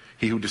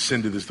 He who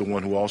descended is the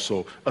one who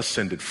also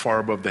ascended far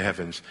above the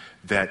heavens,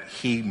 that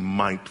he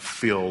might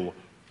fill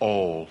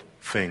all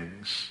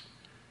things.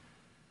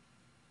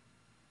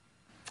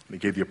 And he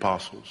gave the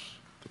apostles,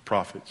 the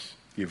prophets,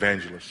 the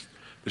evangelists,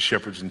 the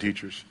shepherds and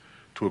teachers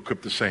to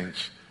equip the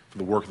saints for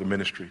the work of the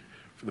ministry,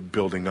 for the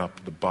building up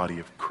of the body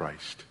of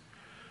Christ,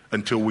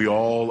 until we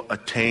all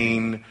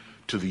attain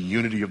to the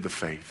unity of the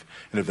faith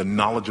and of the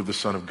knowledge of the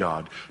Son of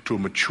God, to a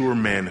mature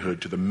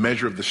manhood, to the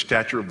measure of the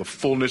stature of the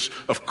fullness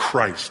of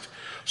Christ,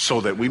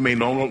 so that we may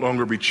no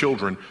longer be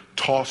children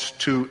tossed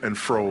to and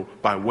fro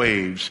by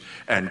waves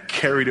and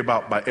carried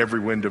about by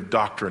every wind of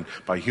doctrine,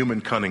 by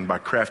human cunning, by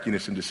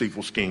craftiness and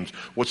deceitful schemes.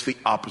 What's the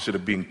opposite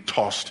of being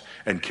tossed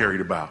and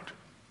carried about?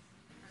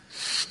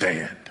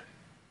 Stand.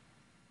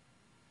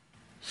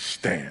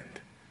 Stand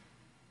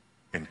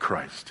in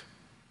Christ.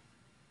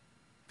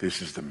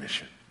 This is the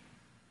mission.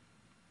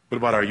 What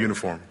about our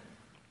uniform?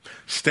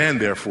 Stand,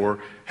 therefore,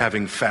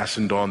 having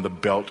fastened on the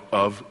belt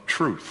of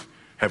truth.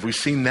 Have we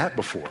seen that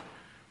before?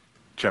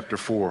 Chapter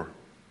 4,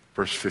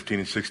 verse 15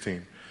 and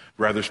 16.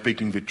 Rather,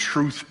 speaking the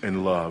truth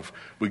in love,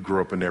 we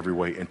grow up in every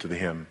way into the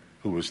Him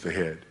who is the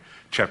head.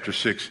 Chapter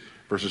 6,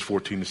 verses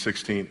 14 to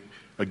 16.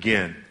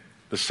 Again,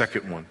 the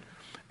second one.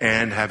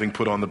 And having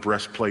put on the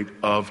breastplate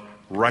of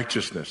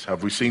righteousness.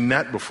 Have we seen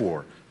that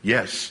before?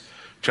 Yes.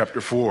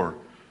 Chapter 4,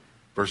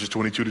 verses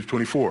 22 to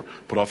 24.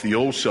 Put off the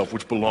old self,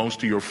 which belongs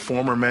to your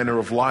former manner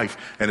of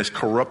life and is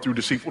corrupt through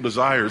deceitful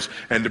desires,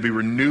 and to be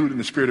renewed in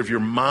the spirit of your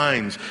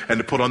minds, and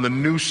to put on the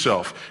new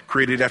self,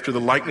 created after the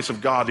likeness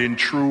of God in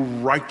true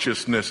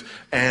righteousness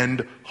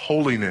and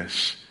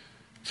holiness.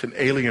 It's an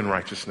alien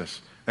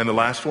righteousness. And the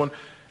last one,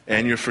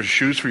 and your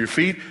shoes for your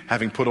feet,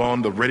 having put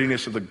on the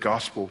readiness of the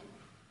gospel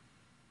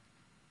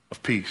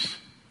of peace.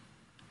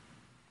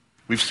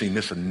 We've seen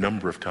this a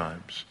number of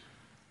times.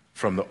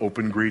 From the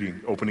opening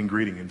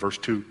greeting in verse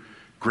 2.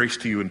 Grace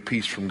to you and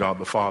peace from God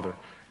the Father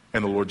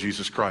and the Lord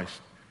Jesus Christ.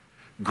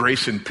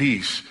 Grace and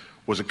peace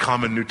was a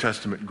common New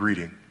Testament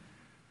greeting.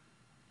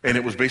 And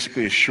it was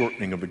basically a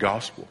shortening of the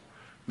gospel.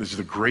 This is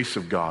the grace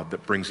of God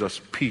that brings us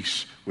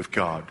peace with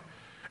God.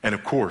 And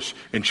of course,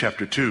 in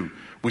chapter 2,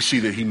 we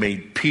see that he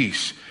made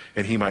peace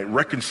and he might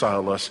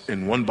reconcile us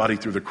in one body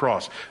through the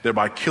cross,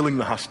 thereby killing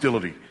the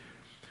hostility.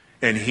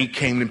 And he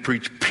came and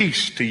preached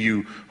peace to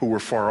you who were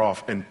far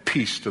off and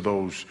peace to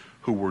those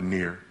who were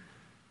near.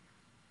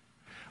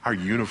 Our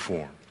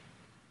uniform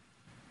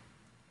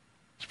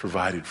is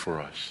provided for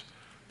us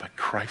by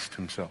Christ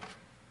himself.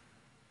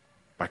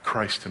 By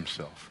Christ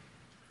himself.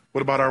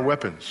 What about our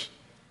weapons?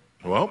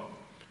 Well,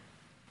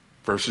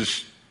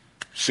 verses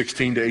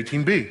 16 to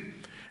 18b.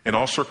 In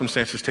all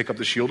circumstances, take up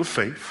the shield of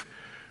faith,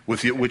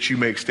 with which you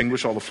may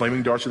extinguish all the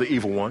flaming darts of the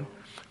evil one.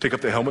 Take up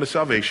the helmet of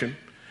salvation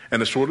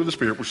and the sword of the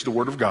Spirit, which is the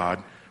word of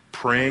God,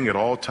 praying at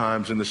all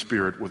times in the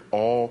Spirit with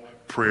all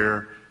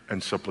prayer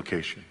and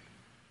supplication.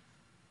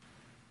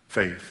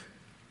 Faith,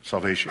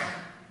 salvation,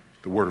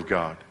 the word of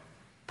God,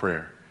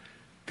 prayer.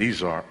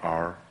 These are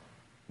our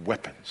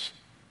weapons.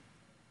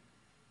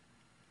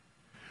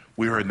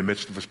 We are in the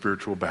midst of a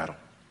spiritual battle,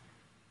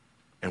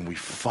 and we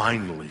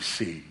finally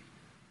see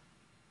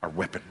our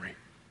weaponry.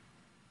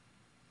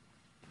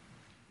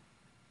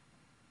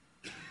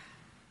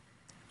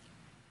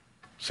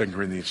 Second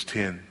Corinthians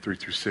 10, 3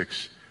 through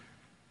 6.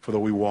 For though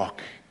we walk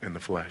in the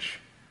flesh,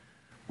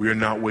 we are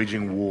not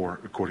waging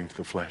war according to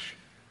the flesh.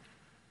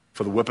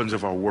 For the weapons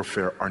of our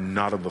warfare are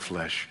not of the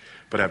flesh,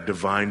 but have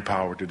divine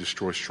power to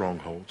destroy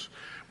strongholds.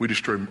 We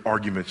destroy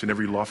arguments and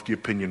every lofty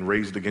opinion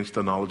raised against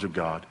the knowledge of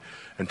God,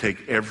 and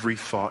take every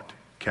thought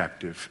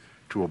captive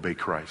to obey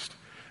Christ,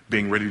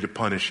 being ready to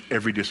punish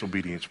every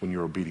disobedience when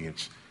your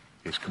obedience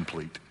is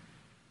complete.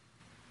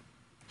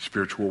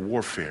 Spiritual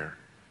warfare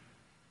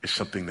is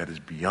something that is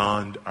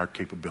beyond our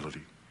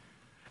capability.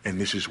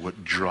 And this is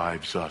what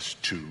drives us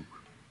to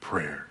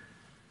prayer.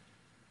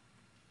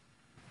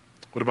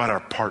 What about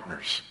our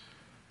partners?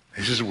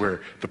 This is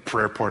where the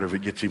prayer part of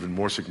it gets even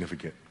more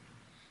significant.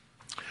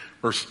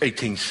 Verse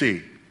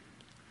 18c.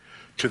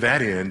 To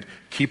that end,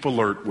 keep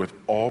alert with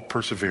all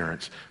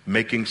perseverance,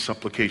 making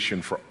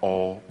supplication for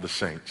all the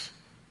saints.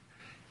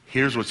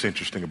 Here's what's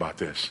interesting about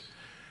this.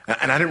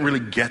 And I didn't really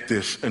get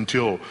this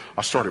until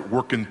I started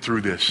working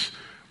through this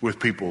with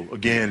people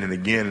again and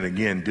again and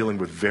again, dealing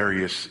with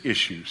various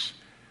issues.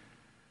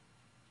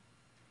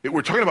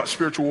 We're talking about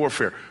spiritual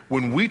warfare.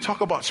 When we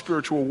talk about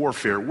spiritual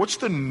warfare, what's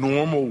the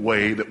normal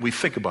way that we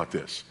think about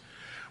this?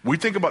 We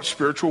think about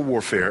spiritual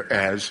warfare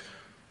as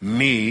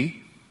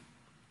me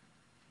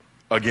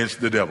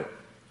against the devil.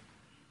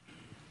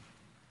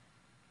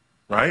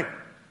 Right?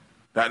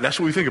 That's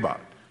what we think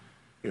about.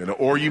 You know,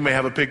 or you may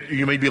have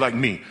you may be like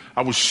me.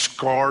 I was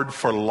scarred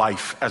for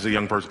life as a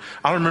young person.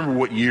 I don't remember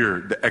what year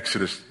the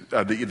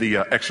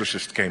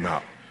Exorcist came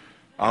out.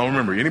 I don't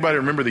remember. Anybody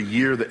remember the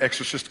year the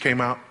Exorcist came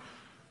out?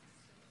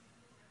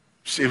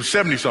 It was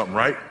 70 something,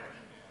 right?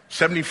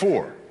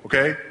 74,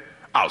 okay?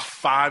 I was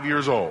 5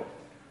 years old.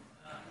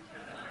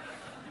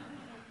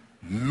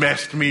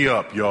 Messed me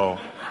up, y'all.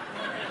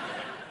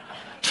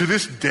 To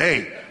this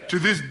day,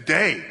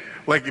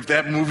 like if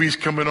that movie's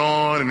coming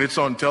on and it's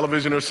on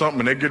television or something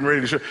and they're getting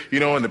ready to show,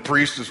 and the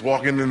priest is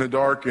walking in the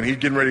dark and he's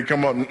getting ready to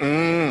come up,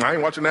 I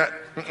ain't watching that.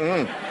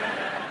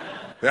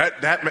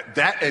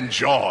 That and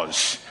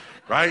Jaws,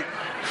 right?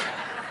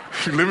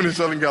 Living in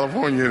Southern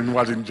California and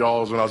watching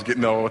Jaws when I was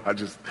getting old,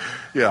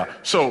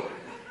 So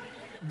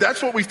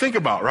that's what we think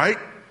about, right?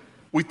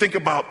 We think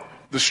about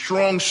the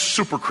strong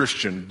super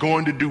Christian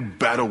going to do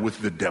battle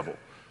with the devil.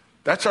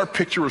 That's our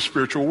picture of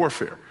spiritual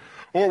warfare.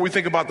 Or we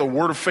think about the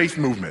word of faith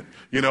movement,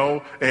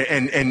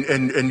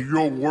 and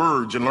your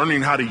words and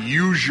learning how to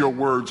use your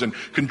words and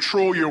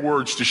control your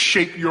words to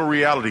shape your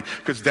reality,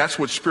 because that's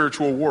what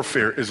spiritual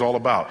warfare is all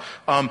about.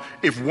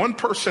 If one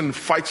person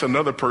fights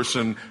another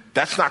person,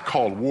 that's not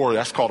called war,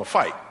 that's called a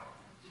fight.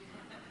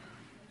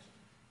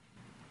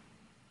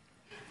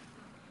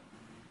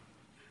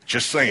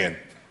 Just saying.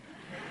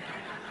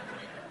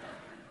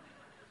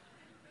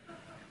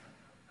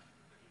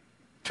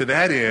 To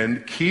that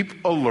end,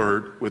 keep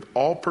alert with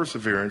all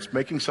perseverance,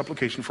 making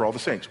supplication for all the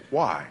saints.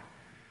 Why?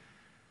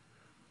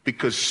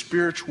 Because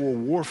spiritual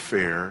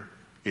warfare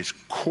is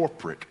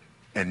corporate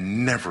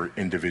and never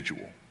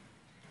individual.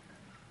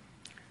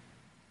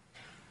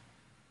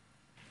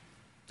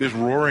 This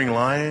roaring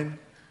lion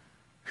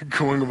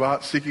going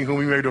about seeking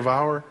whom he may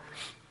devour.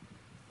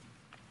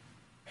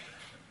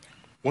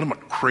 One of my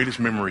greatest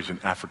memories in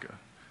Africa,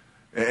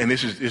 and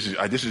this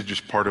is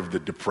just part of the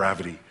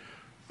depravity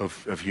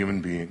of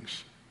human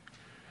beings.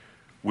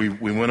 We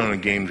went on a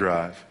game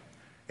drive,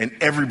 and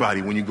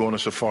everybody, when you go on a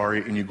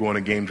safari and you go on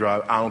a game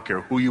drive, I don't care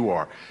who you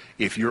are,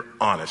 if you're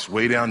honest,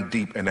 way down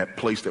deep in that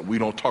place that we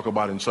don't talk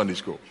about in Sunday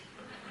school,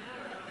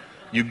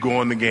 you go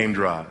on the game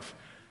drive,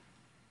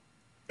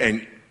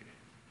 and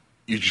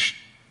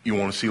you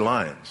want to see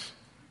lions.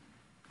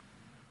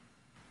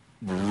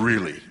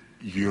 Really,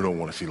 you don't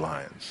want to see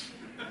lions.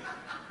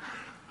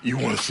 You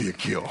want to see a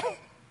kill.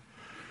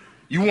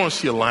 You want to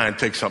see a lion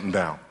take something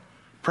down,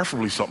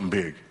 preferably something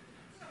big.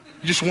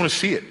 You just want to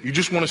see it. You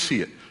just want to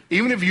see it.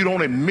 Even if you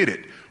don't admit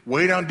it,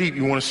 way down deep,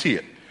 you want to see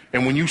it.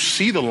 And when you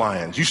see the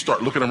lions, you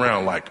start looking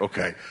around like,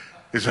 okay,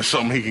 is there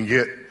something he can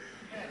get?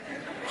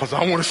 Because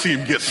I want to see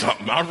him get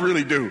something. I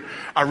really do.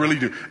 I really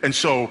do. And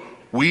so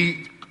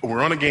we're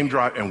on a game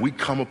drive, and we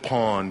come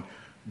upon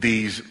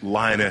these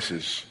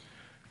lionesses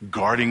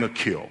guarding a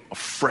kill, a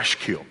fresh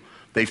kill.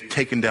 They've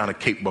taken down a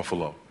Cape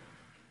buffalo.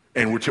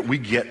 And we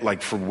get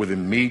like from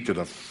within me to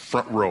the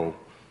front row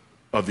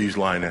of these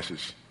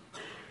lionesses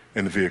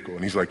in the vehicle.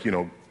 And he's like,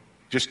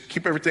 just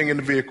keep everything in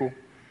the vehicle.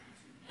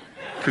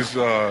 Because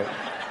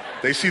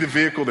they see the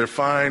vehicle, they're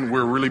fine.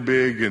 We're really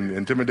big and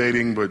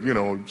intimidating, but,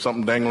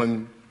 something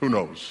dangling, who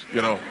knows,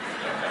 And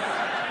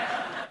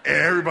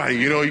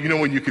everybody,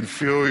 when you can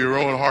feel your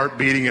own heart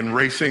beating and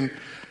racing.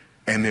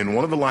 And then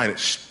one of the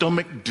lions,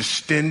 stomach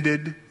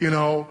distended,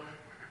 Well,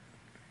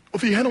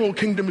 the animal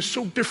kingdom is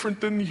so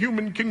different than the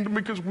human kingdom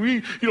because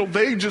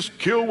they just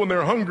kill when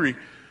they're hungry.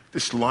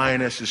 This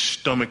lioness's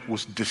stomach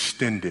was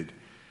distended.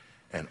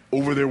 And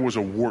over there was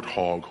a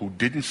warthog who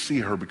didn't see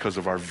her because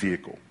of our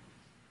vehicle.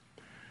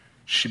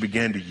 She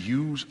began to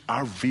use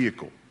our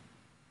vehicle.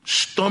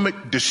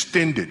 Stomach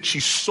distended.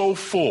 She's so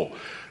full.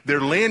 They're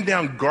laying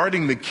down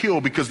guarding the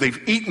kill because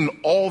they've eaten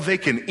all they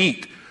can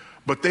eat.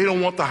 But they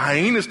don't want the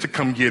hyenas to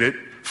come get it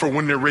for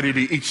when they're ready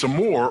to eat some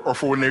more or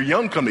for when their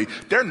young come to eat.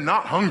 They're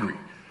not hungry.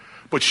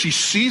 But she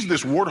sees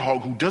this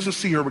warthog who doesn't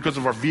see her because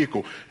of our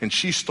vehicle, and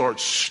she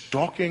starts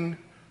stalking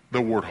the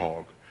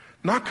warthog.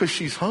 Not because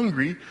she's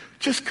hungry,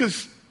 just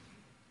because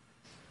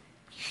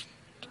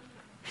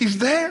he's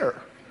there.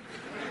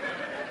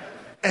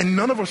 And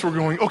none of us were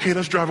going, okay,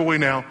 let's drive away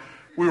now.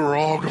 We were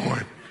all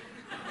going,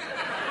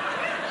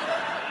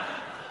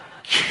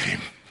 get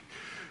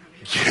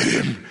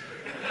him.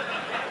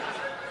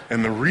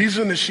 And the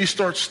reason that she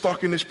starts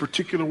stalking this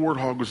particular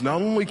warthog was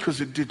not only because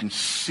it didn't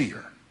see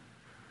her,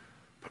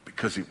 but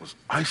because it was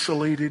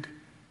isolated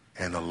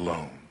and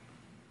alone.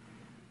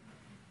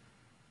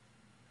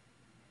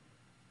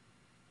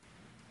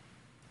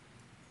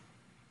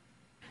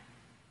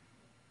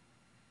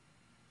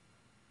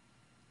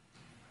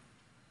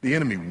 The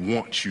enemy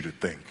wants you to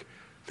think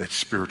that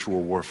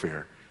spiritual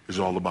warfare is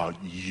all about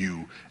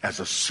you as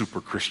a super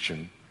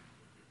Christian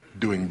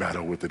doing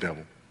battle with the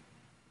devil.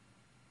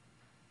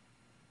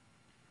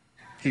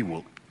 He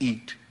will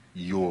eat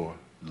your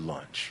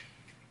lunch.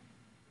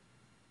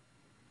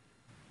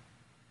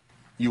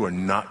 You are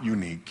not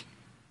unique.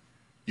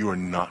 You are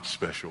not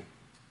special.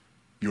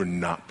 You are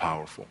not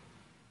powerful.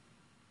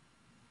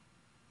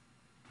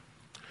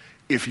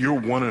 If you're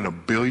one in a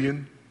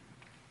billion,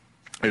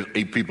 there's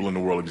 8 people in the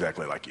world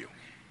exactly like you.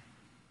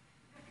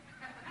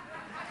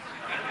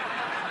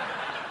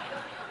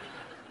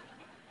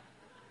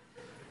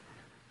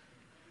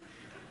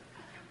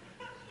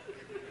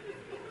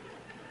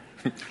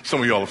 Some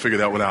of y'all will figure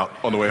that one out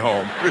on the way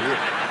home.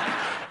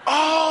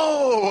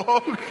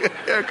 Oh, okay.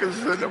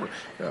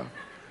 Yeah.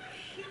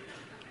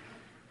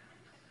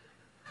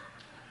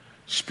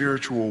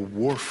 Spiritual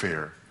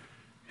warfare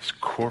is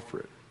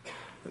corporate.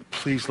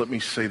 Please let me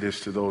say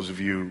this to those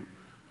of you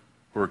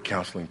who are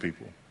counseling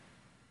people.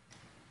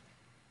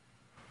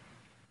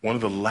 One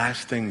of the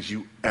last things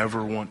you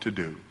ever want to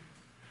do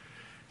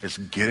is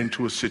get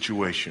into a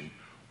situation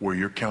where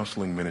your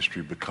counseling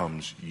ministry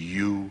becomes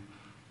you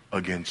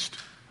against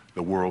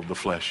the world, the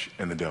flesh,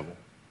 and the devil.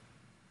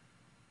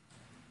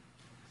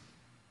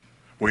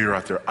 Where you're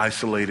out there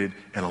isolated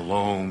and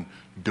alone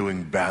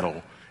doing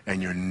battle,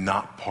 and you're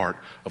not part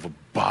of a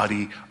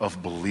body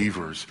of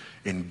believers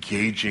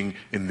engaging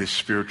in this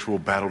spiritual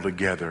battle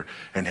together,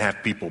 and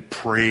have people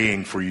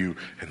praying for you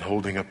and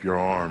holding up your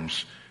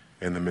arms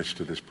in the midst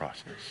of this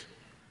process.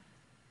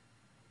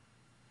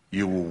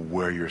 You will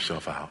wear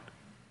yourself out.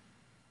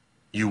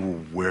 You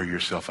will wear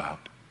yourself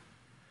out.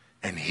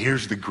 And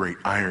here's the great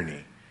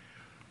irony.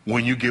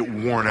 When you get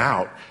worn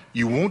out,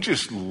 you won't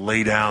just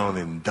lay down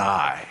and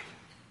die.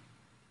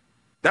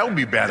 That would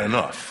be bad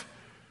enough.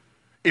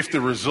 If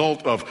the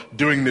result of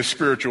doing this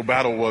spiritual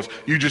battle was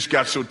you just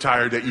got so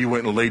tired that you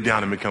went and laid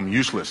down and become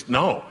useless.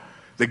 No.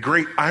 The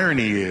great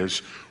irony is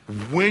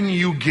when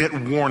you get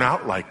worn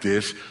out like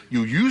this,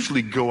 you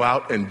usually go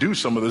out and do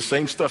some of the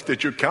same stuff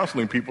that you're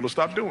counseling people to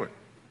stop doing.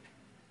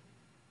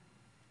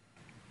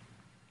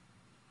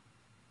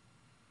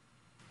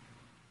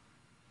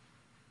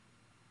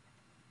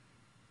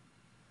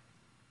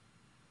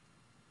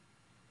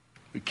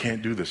 We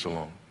can't do this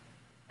alone.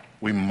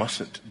 We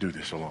mustn't do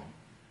this alone.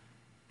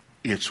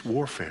 It's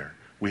warfare.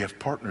 We have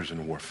partners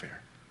in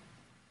warfare.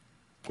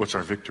 What's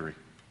our victory?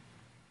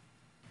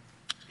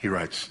 He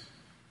writes,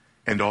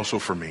 and also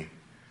for me,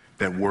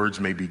 that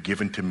words may be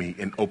given to me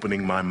in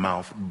opening my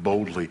mouth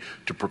boldly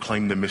to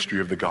proclaim the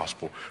mystery of the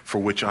gospel, for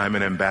which I am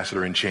an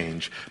ambassador in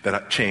chains,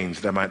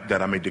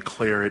 that I may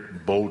declare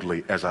it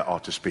boldly as I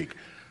ought to speak.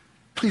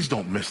 Please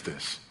don't miss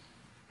this.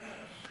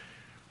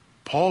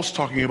 Paul's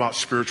talking about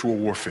spiritual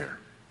warfare,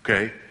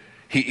 okay?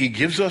 He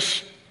gives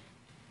us,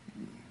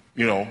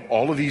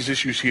 all of these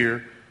issues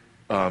here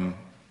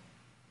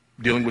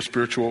dealing with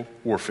spiritual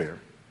warfare.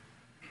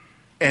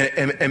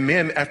 And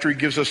then after he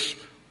gives us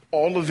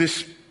all of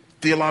this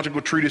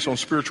theological treatise on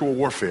spiritual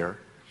warfare,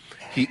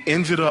 he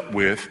ends it up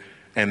with,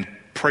 and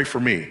pray for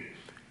me.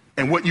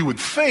 And what you would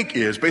think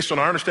is, based on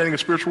our understanding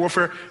of spiritual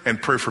warfare,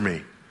 and pray for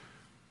me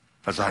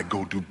as I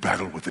go do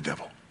battle with the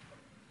devil.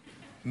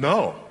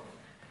 No.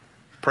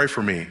 Pray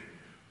for me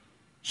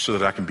so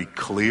that I can be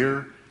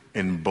clear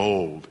and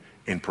bold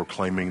in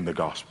proclaiming the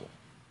gospel.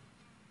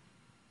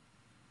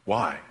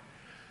 Why?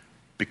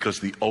 Because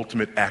the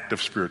ultimate act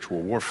of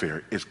spiritual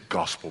warfare is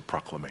gospel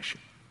proclamation.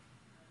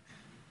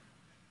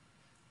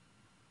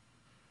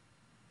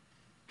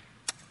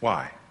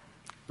 Why?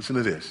 Listen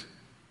to this.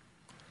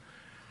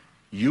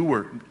 You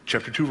were,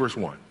 chapter 2, verse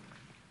 1.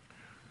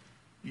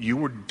 You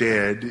were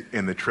dead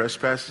in the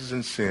trespasses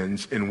and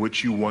sins in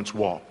which you once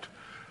walked,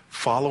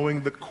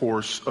 following the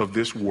course of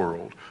this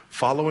world,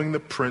 following the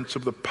prince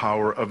of the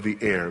power of the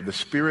air, the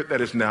spirit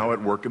that is now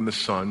at work in the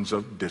sons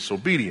of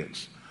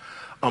disobedience,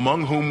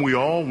 among whom we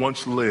all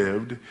once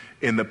lived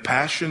in the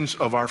passions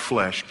of our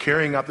flesh,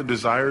 carrying out the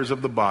desires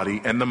of the body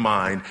and the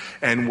mind,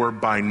 and were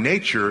by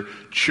nature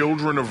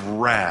children of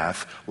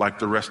wrath like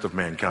the rest of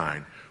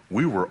mankind.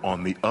 We were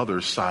on the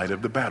other side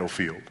of the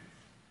battlefield.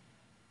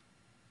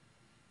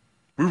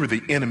 We were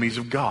the enemies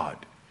of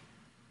God.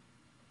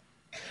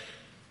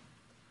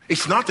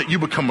 It's not that you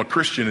become a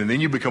Christian and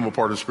then you become a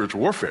part of spiritual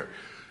warfare.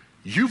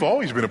 You've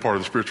always been a part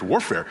of the spiritual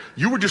warfare.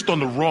 You were just on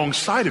the wrong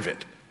side of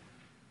it.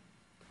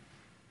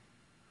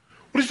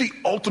 What is the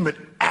ultimate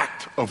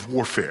act of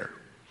warfare?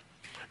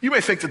 You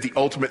may think that the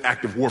ultimate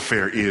act of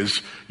warfare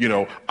is,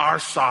 our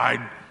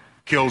side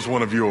kills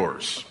one of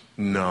yours.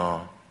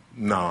 No.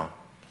 A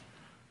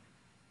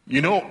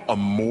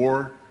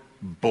more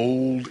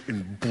bold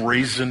and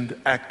brazened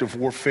act of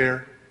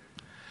warfare?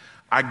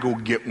 I go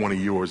get one of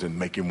yours and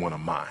make him one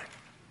of mine.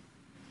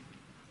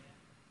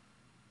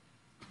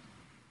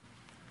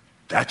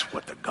 That's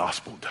what the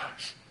gospel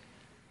does.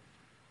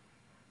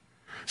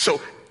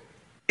 So,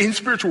 in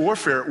spiritual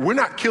warfare, we're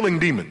not killing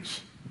demons.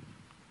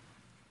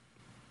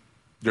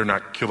 They're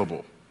not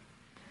killable.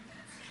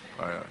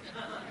 I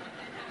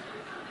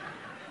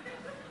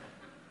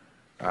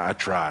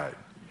tried,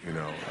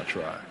 I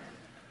tried.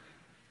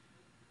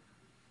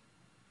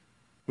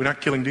 We're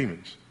not killing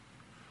demons.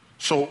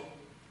 So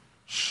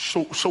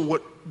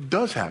what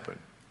does happen?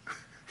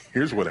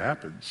 Here's what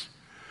happens.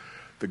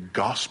 The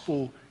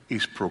gospel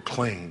is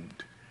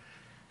proclaimed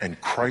and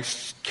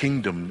Christ's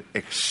kingdom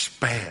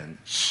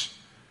expands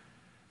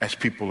as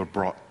people are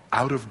brought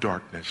out of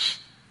darkness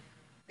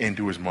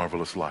into his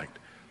marvelous light.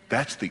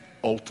 That's the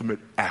ultimate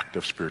act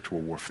of spiritual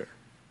warfare.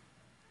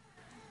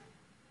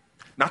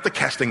 Not the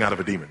casting out of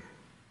a demon.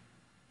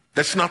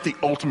 That's not the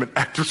ultimate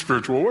act of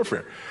spiritual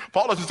warfare.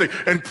 Paul doesn't say,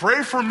 and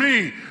pray for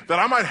me that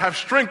I might have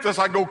strength as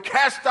I go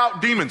cast out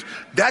demons.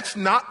 That's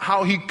not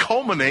how he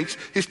culminates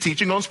his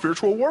teaching on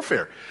spiritual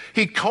warfare.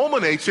 He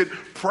culminates it,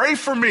 pray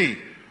for me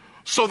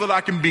so that I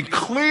can be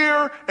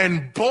clear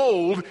and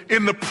bold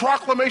in the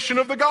proclamation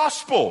of the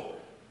gospel.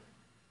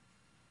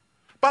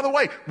 By the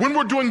way, when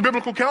we're doing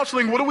biblical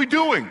counseling, what are we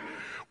doing?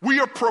 We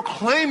are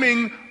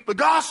proclaiming the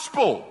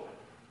gospel.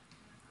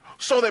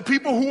 so that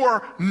people who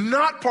are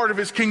not part of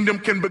his kingdom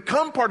can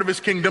become part of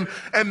his kingdom,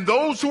 and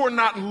those who are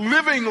not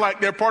living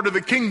like they're part of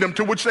the kingdom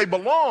to which they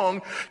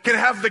belong can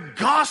have the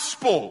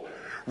gospel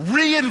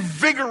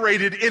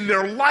reinvigorated in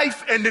their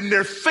life and in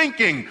their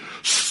thinking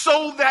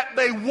so that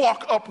they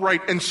walk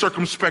upright and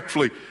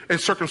circumspectly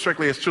as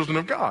children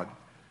of God.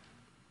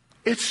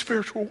 It's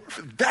spiritual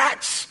warfare.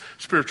 That's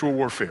spiritual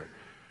warfare.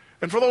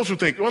 And for those who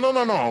think, well,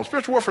 no,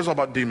 spiritual warfare is all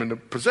about demon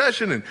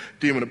possession and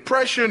demon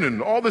oppression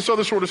and all this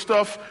other sort of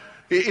stuff.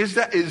 Is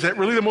that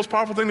really the most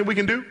powerful thing that we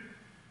can do?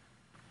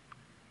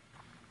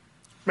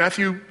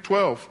 Matthew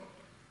 12,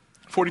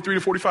 43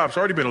 to 45. It's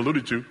already been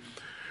alluded to.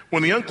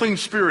 When the unclean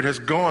spirit has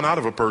gone out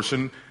of a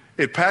person,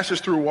 it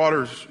passes through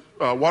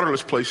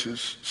waterless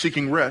places,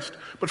 seeking rest,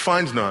 but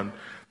finds none.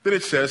 Then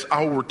it says,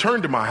 I will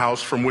return to my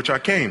house from which I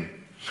came.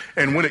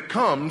 And when it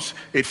comes,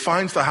 it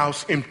finds the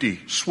house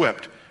empty,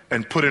 swept,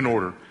 and put in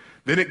order.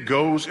 Then it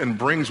goes and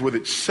brings with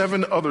it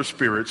 7 other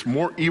spirits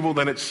more evil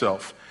than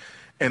itself,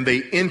 and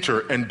they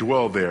enter and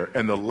dwell there.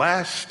 And the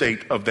last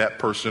state of that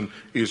person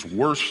is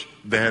worse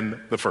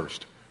than the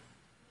first.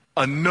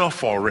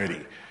 Enough already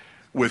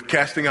with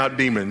casting out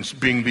demons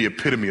being the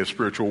epitome of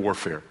spiritual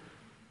warfare.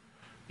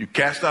 You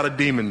cast out a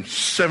demon,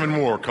 7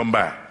 more come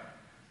back.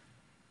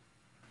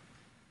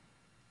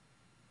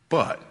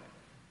 But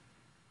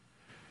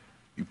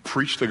you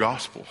preach the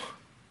gospel,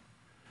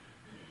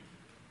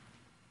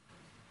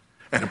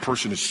 and a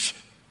person is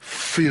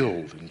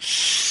filled and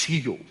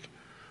sealed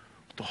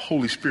with the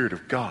Holy Spirit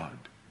of God.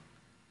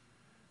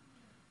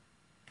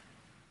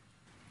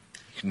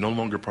 He's no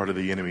longer part of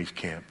the enemy's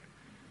camp.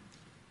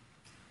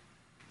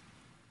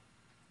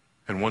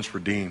 And once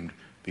redeemed,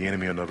 the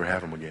enemy will never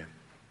have him again.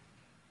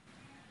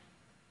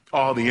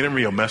 Oh, the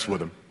enemy will mess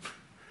with him.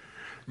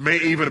 May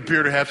even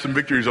appear to have some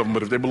victories of them,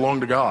 but if they belong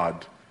to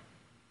God,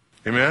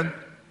 amen,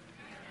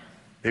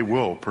 they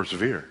will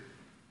persevere.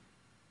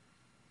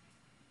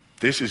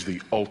 This is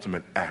the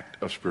ultimate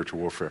act of spiritual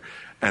warfare.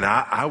 And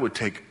I would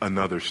take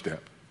another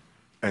step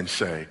and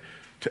say,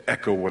 to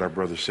echo what our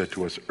brother said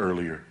to us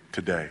earlier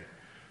today,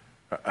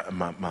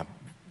 my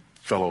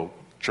fellow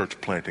church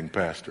planting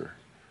pastor,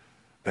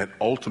 that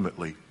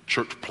ultimately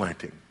church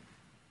planting,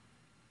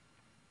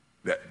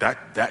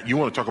 that you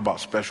want to talk about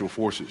special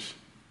forces.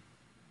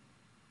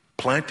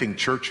 Planting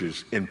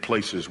churches in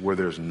places where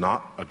there's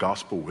not a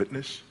gospel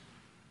witness,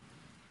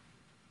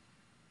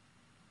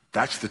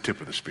 that's the tip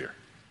of the spear.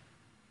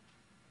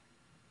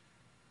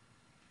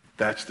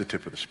 That's the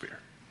tip of the spear.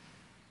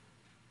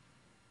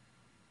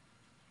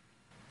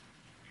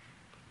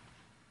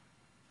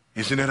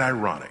 Isn't it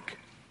ironic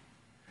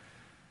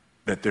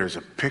that there's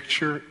a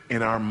picture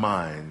in our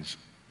minds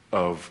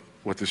of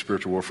what this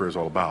spiritual warfare is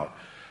all about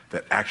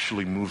that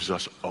actually moves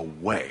us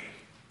away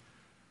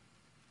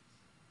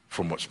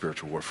from what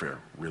spiritual warfare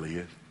really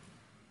is?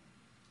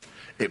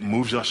 It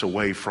moves us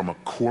away from a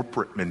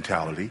corporate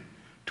mentality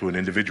to an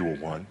individual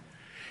one,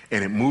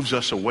 and it moves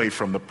us away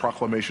from the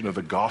proclamation of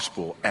the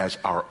gospel as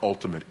our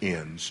ultimate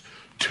ends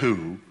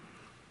to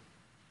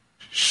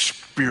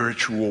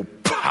spiritual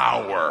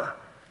power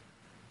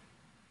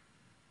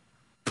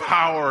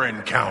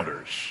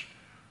encounters,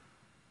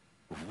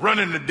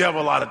 running the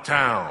devil out of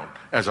town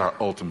as our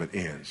ultimate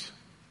ends.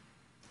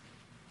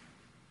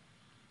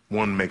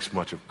 One makes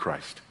much of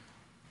Christ.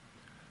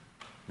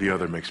 The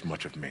other makes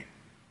much of me.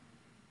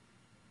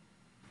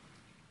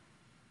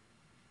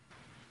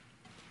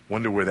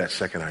 Wonder where that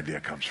second idea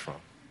comes from.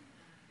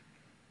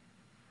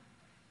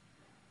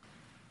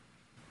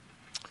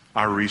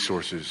 Our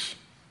resources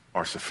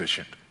are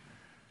sufficient.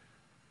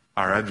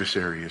 Our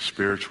adversary is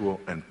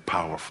spiritual and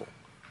powerful.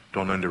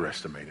 Don't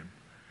underestimate him.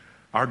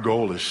 Our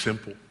goal is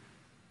simple: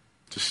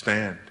 to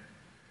stand.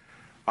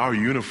 Our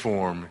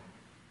uniform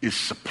is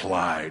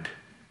supplied.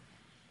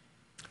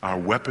 Our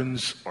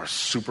weapons are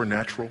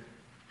supernatural.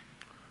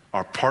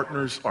 Our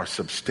partners are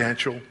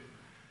substantial.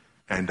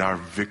 And our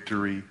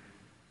victory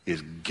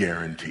is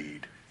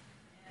guaranteed.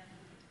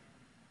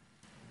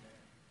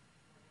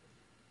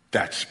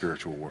 That's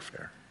spiritual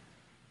warfare.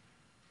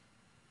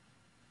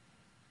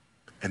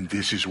 And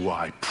this is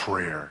why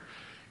prayer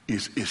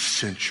is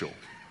essential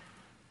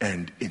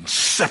and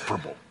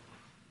inseparable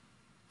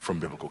from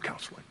biblical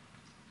counseling.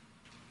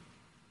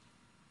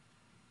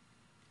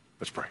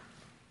 Let's pray.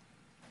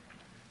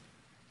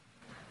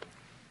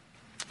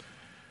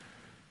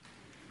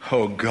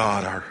 Oh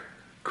God, our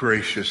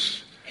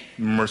gracious,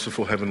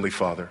 merciful Heavenly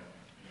Father,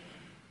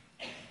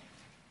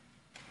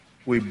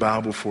 we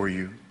bow before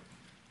you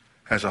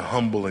as a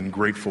humble and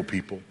grateful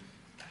people,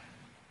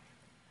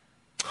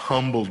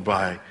 humbled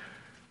by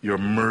your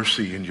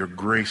mercy and your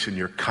grace and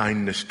your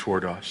kindness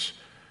toward us,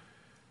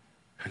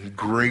 and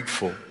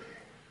grateful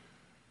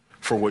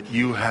for what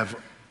you have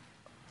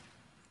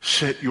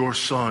sent your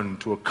Son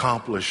to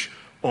accomplish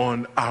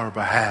on our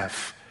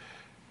behalf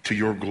to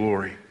your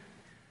glory.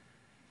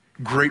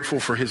 Grateful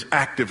for his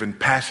active and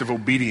passive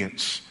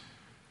obedience,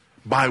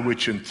 by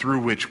which and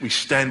through which we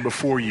stand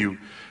before you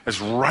as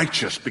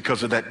righteous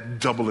because of that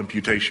double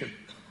imputation.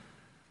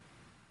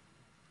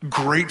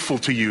 Grateful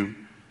to you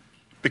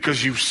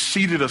because you've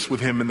seated us with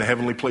him in the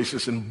heavenly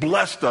places and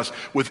blessed us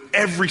with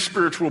every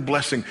spiritual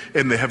blessing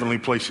in the heavenly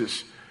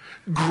places.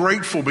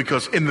 Grateful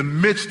because in the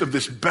midst of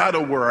this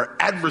battle where our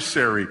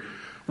adversary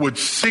would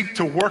seek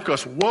to work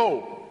us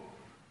woe,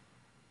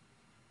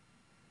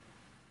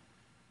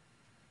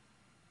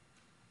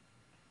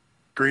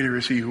 greater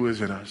is he who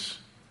is in us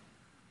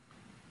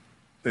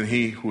than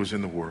he who is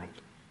in the world.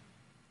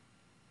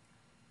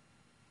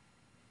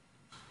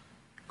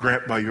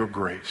 Grant by your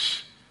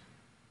grace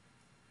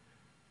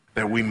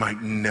that we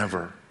might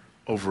never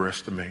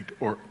overestimate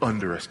or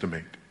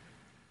underestimate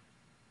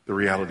the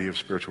reality of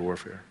spiritual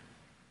warfare.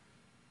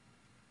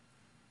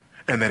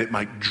 And that it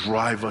might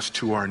drive us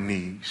to our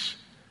knees.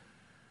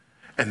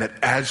 And that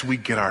as we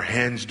get our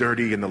hands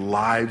dirty in the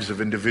lives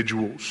of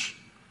individuals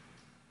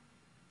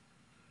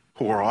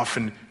who are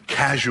often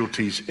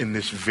casualties in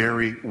this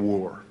very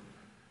war,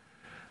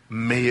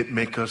 may it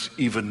make us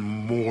even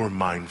more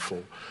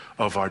mindful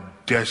of our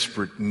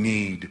desperate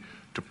need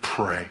to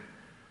pray,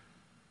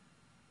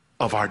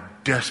 of our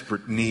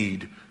desperate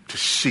need to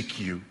seek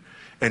you,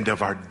 and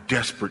of our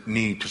desperate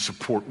need to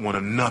support one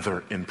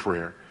another in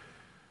prayer.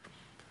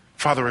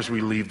 Father, as we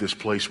leave this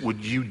place,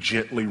 would you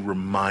gently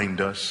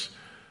remind us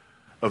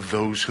of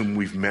those whom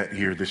we've met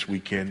here this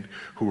weekend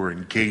who are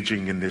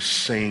engaging in this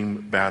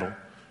same battle?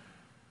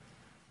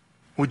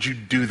 Would you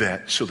do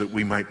that so that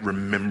we might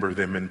remember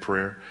them in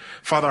prayer?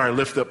 Father, I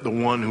lift up the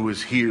one who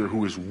is here,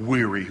 who is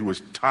weary, who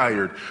is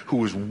tired,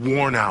 who is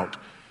worn out,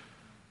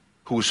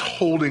 who is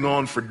holding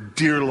on for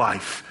dear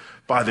life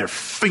by their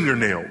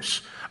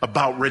fingernails,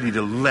 about ready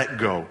to let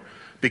go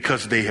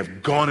because they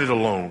have gone it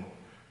alone.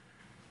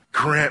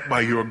 Grant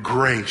by your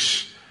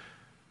grace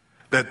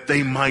that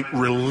they might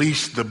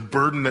release the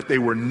burden that they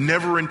were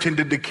never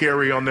intended to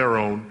carry on their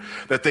own,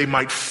 that they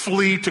might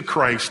flee to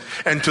Christ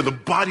and to the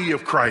body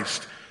of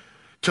Christ,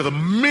 to the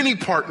many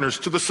partners,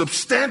 to the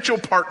substantial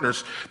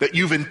partners that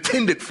you've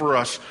intended for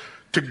us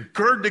to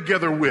gird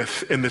together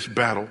with in this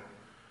battle.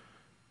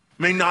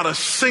 May not a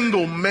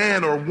single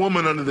man or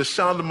woman under the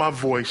sound of my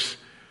voice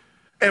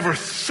ever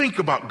think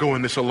about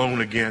going this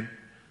alone again.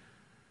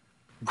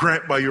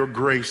 Grant by your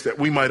grace that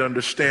we might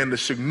understand the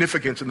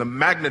significance and the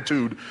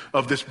magnitude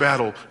of this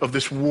battle, of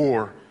this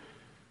war,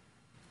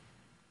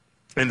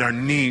 and our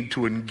need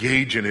to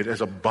engage in it as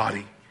a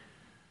body.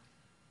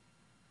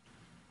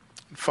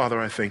 Father,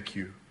 I thank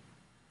you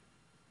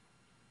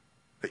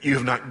that you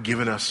have not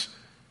given us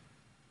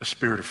a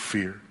spirit of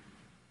fear,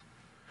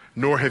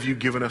 nor have you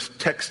given us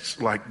texts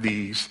like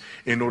these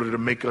in order to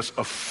make us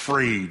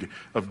afraid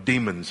of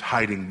demons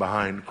hiding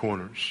behind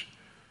corners,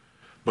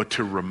 but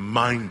to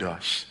remind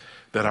us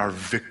that our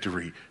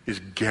victory is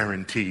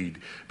guaranteed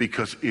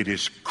because it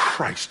is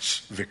Christ's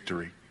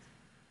victory.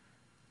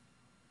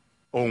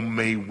 Oh,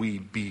 may we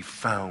be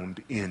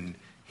found in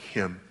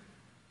him.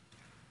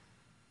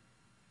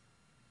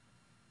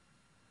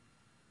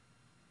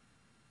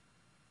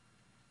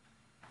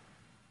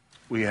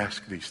 We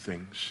ask these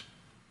things.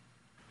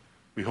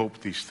 We hope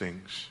these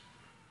things.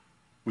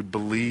 We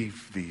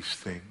believe these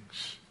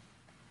things.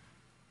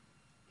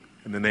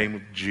 In the name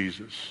of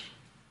Jesus,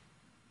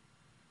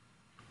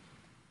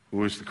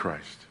 who is the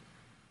Christ.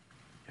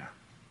 Yeah.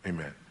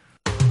 Amen.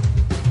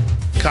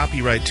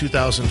 Copyright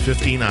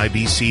 2015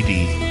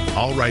 IBCD.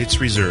 All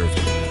rights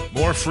reserved.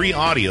 More free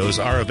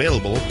audios are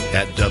available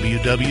at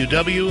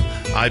www.ibcd.org.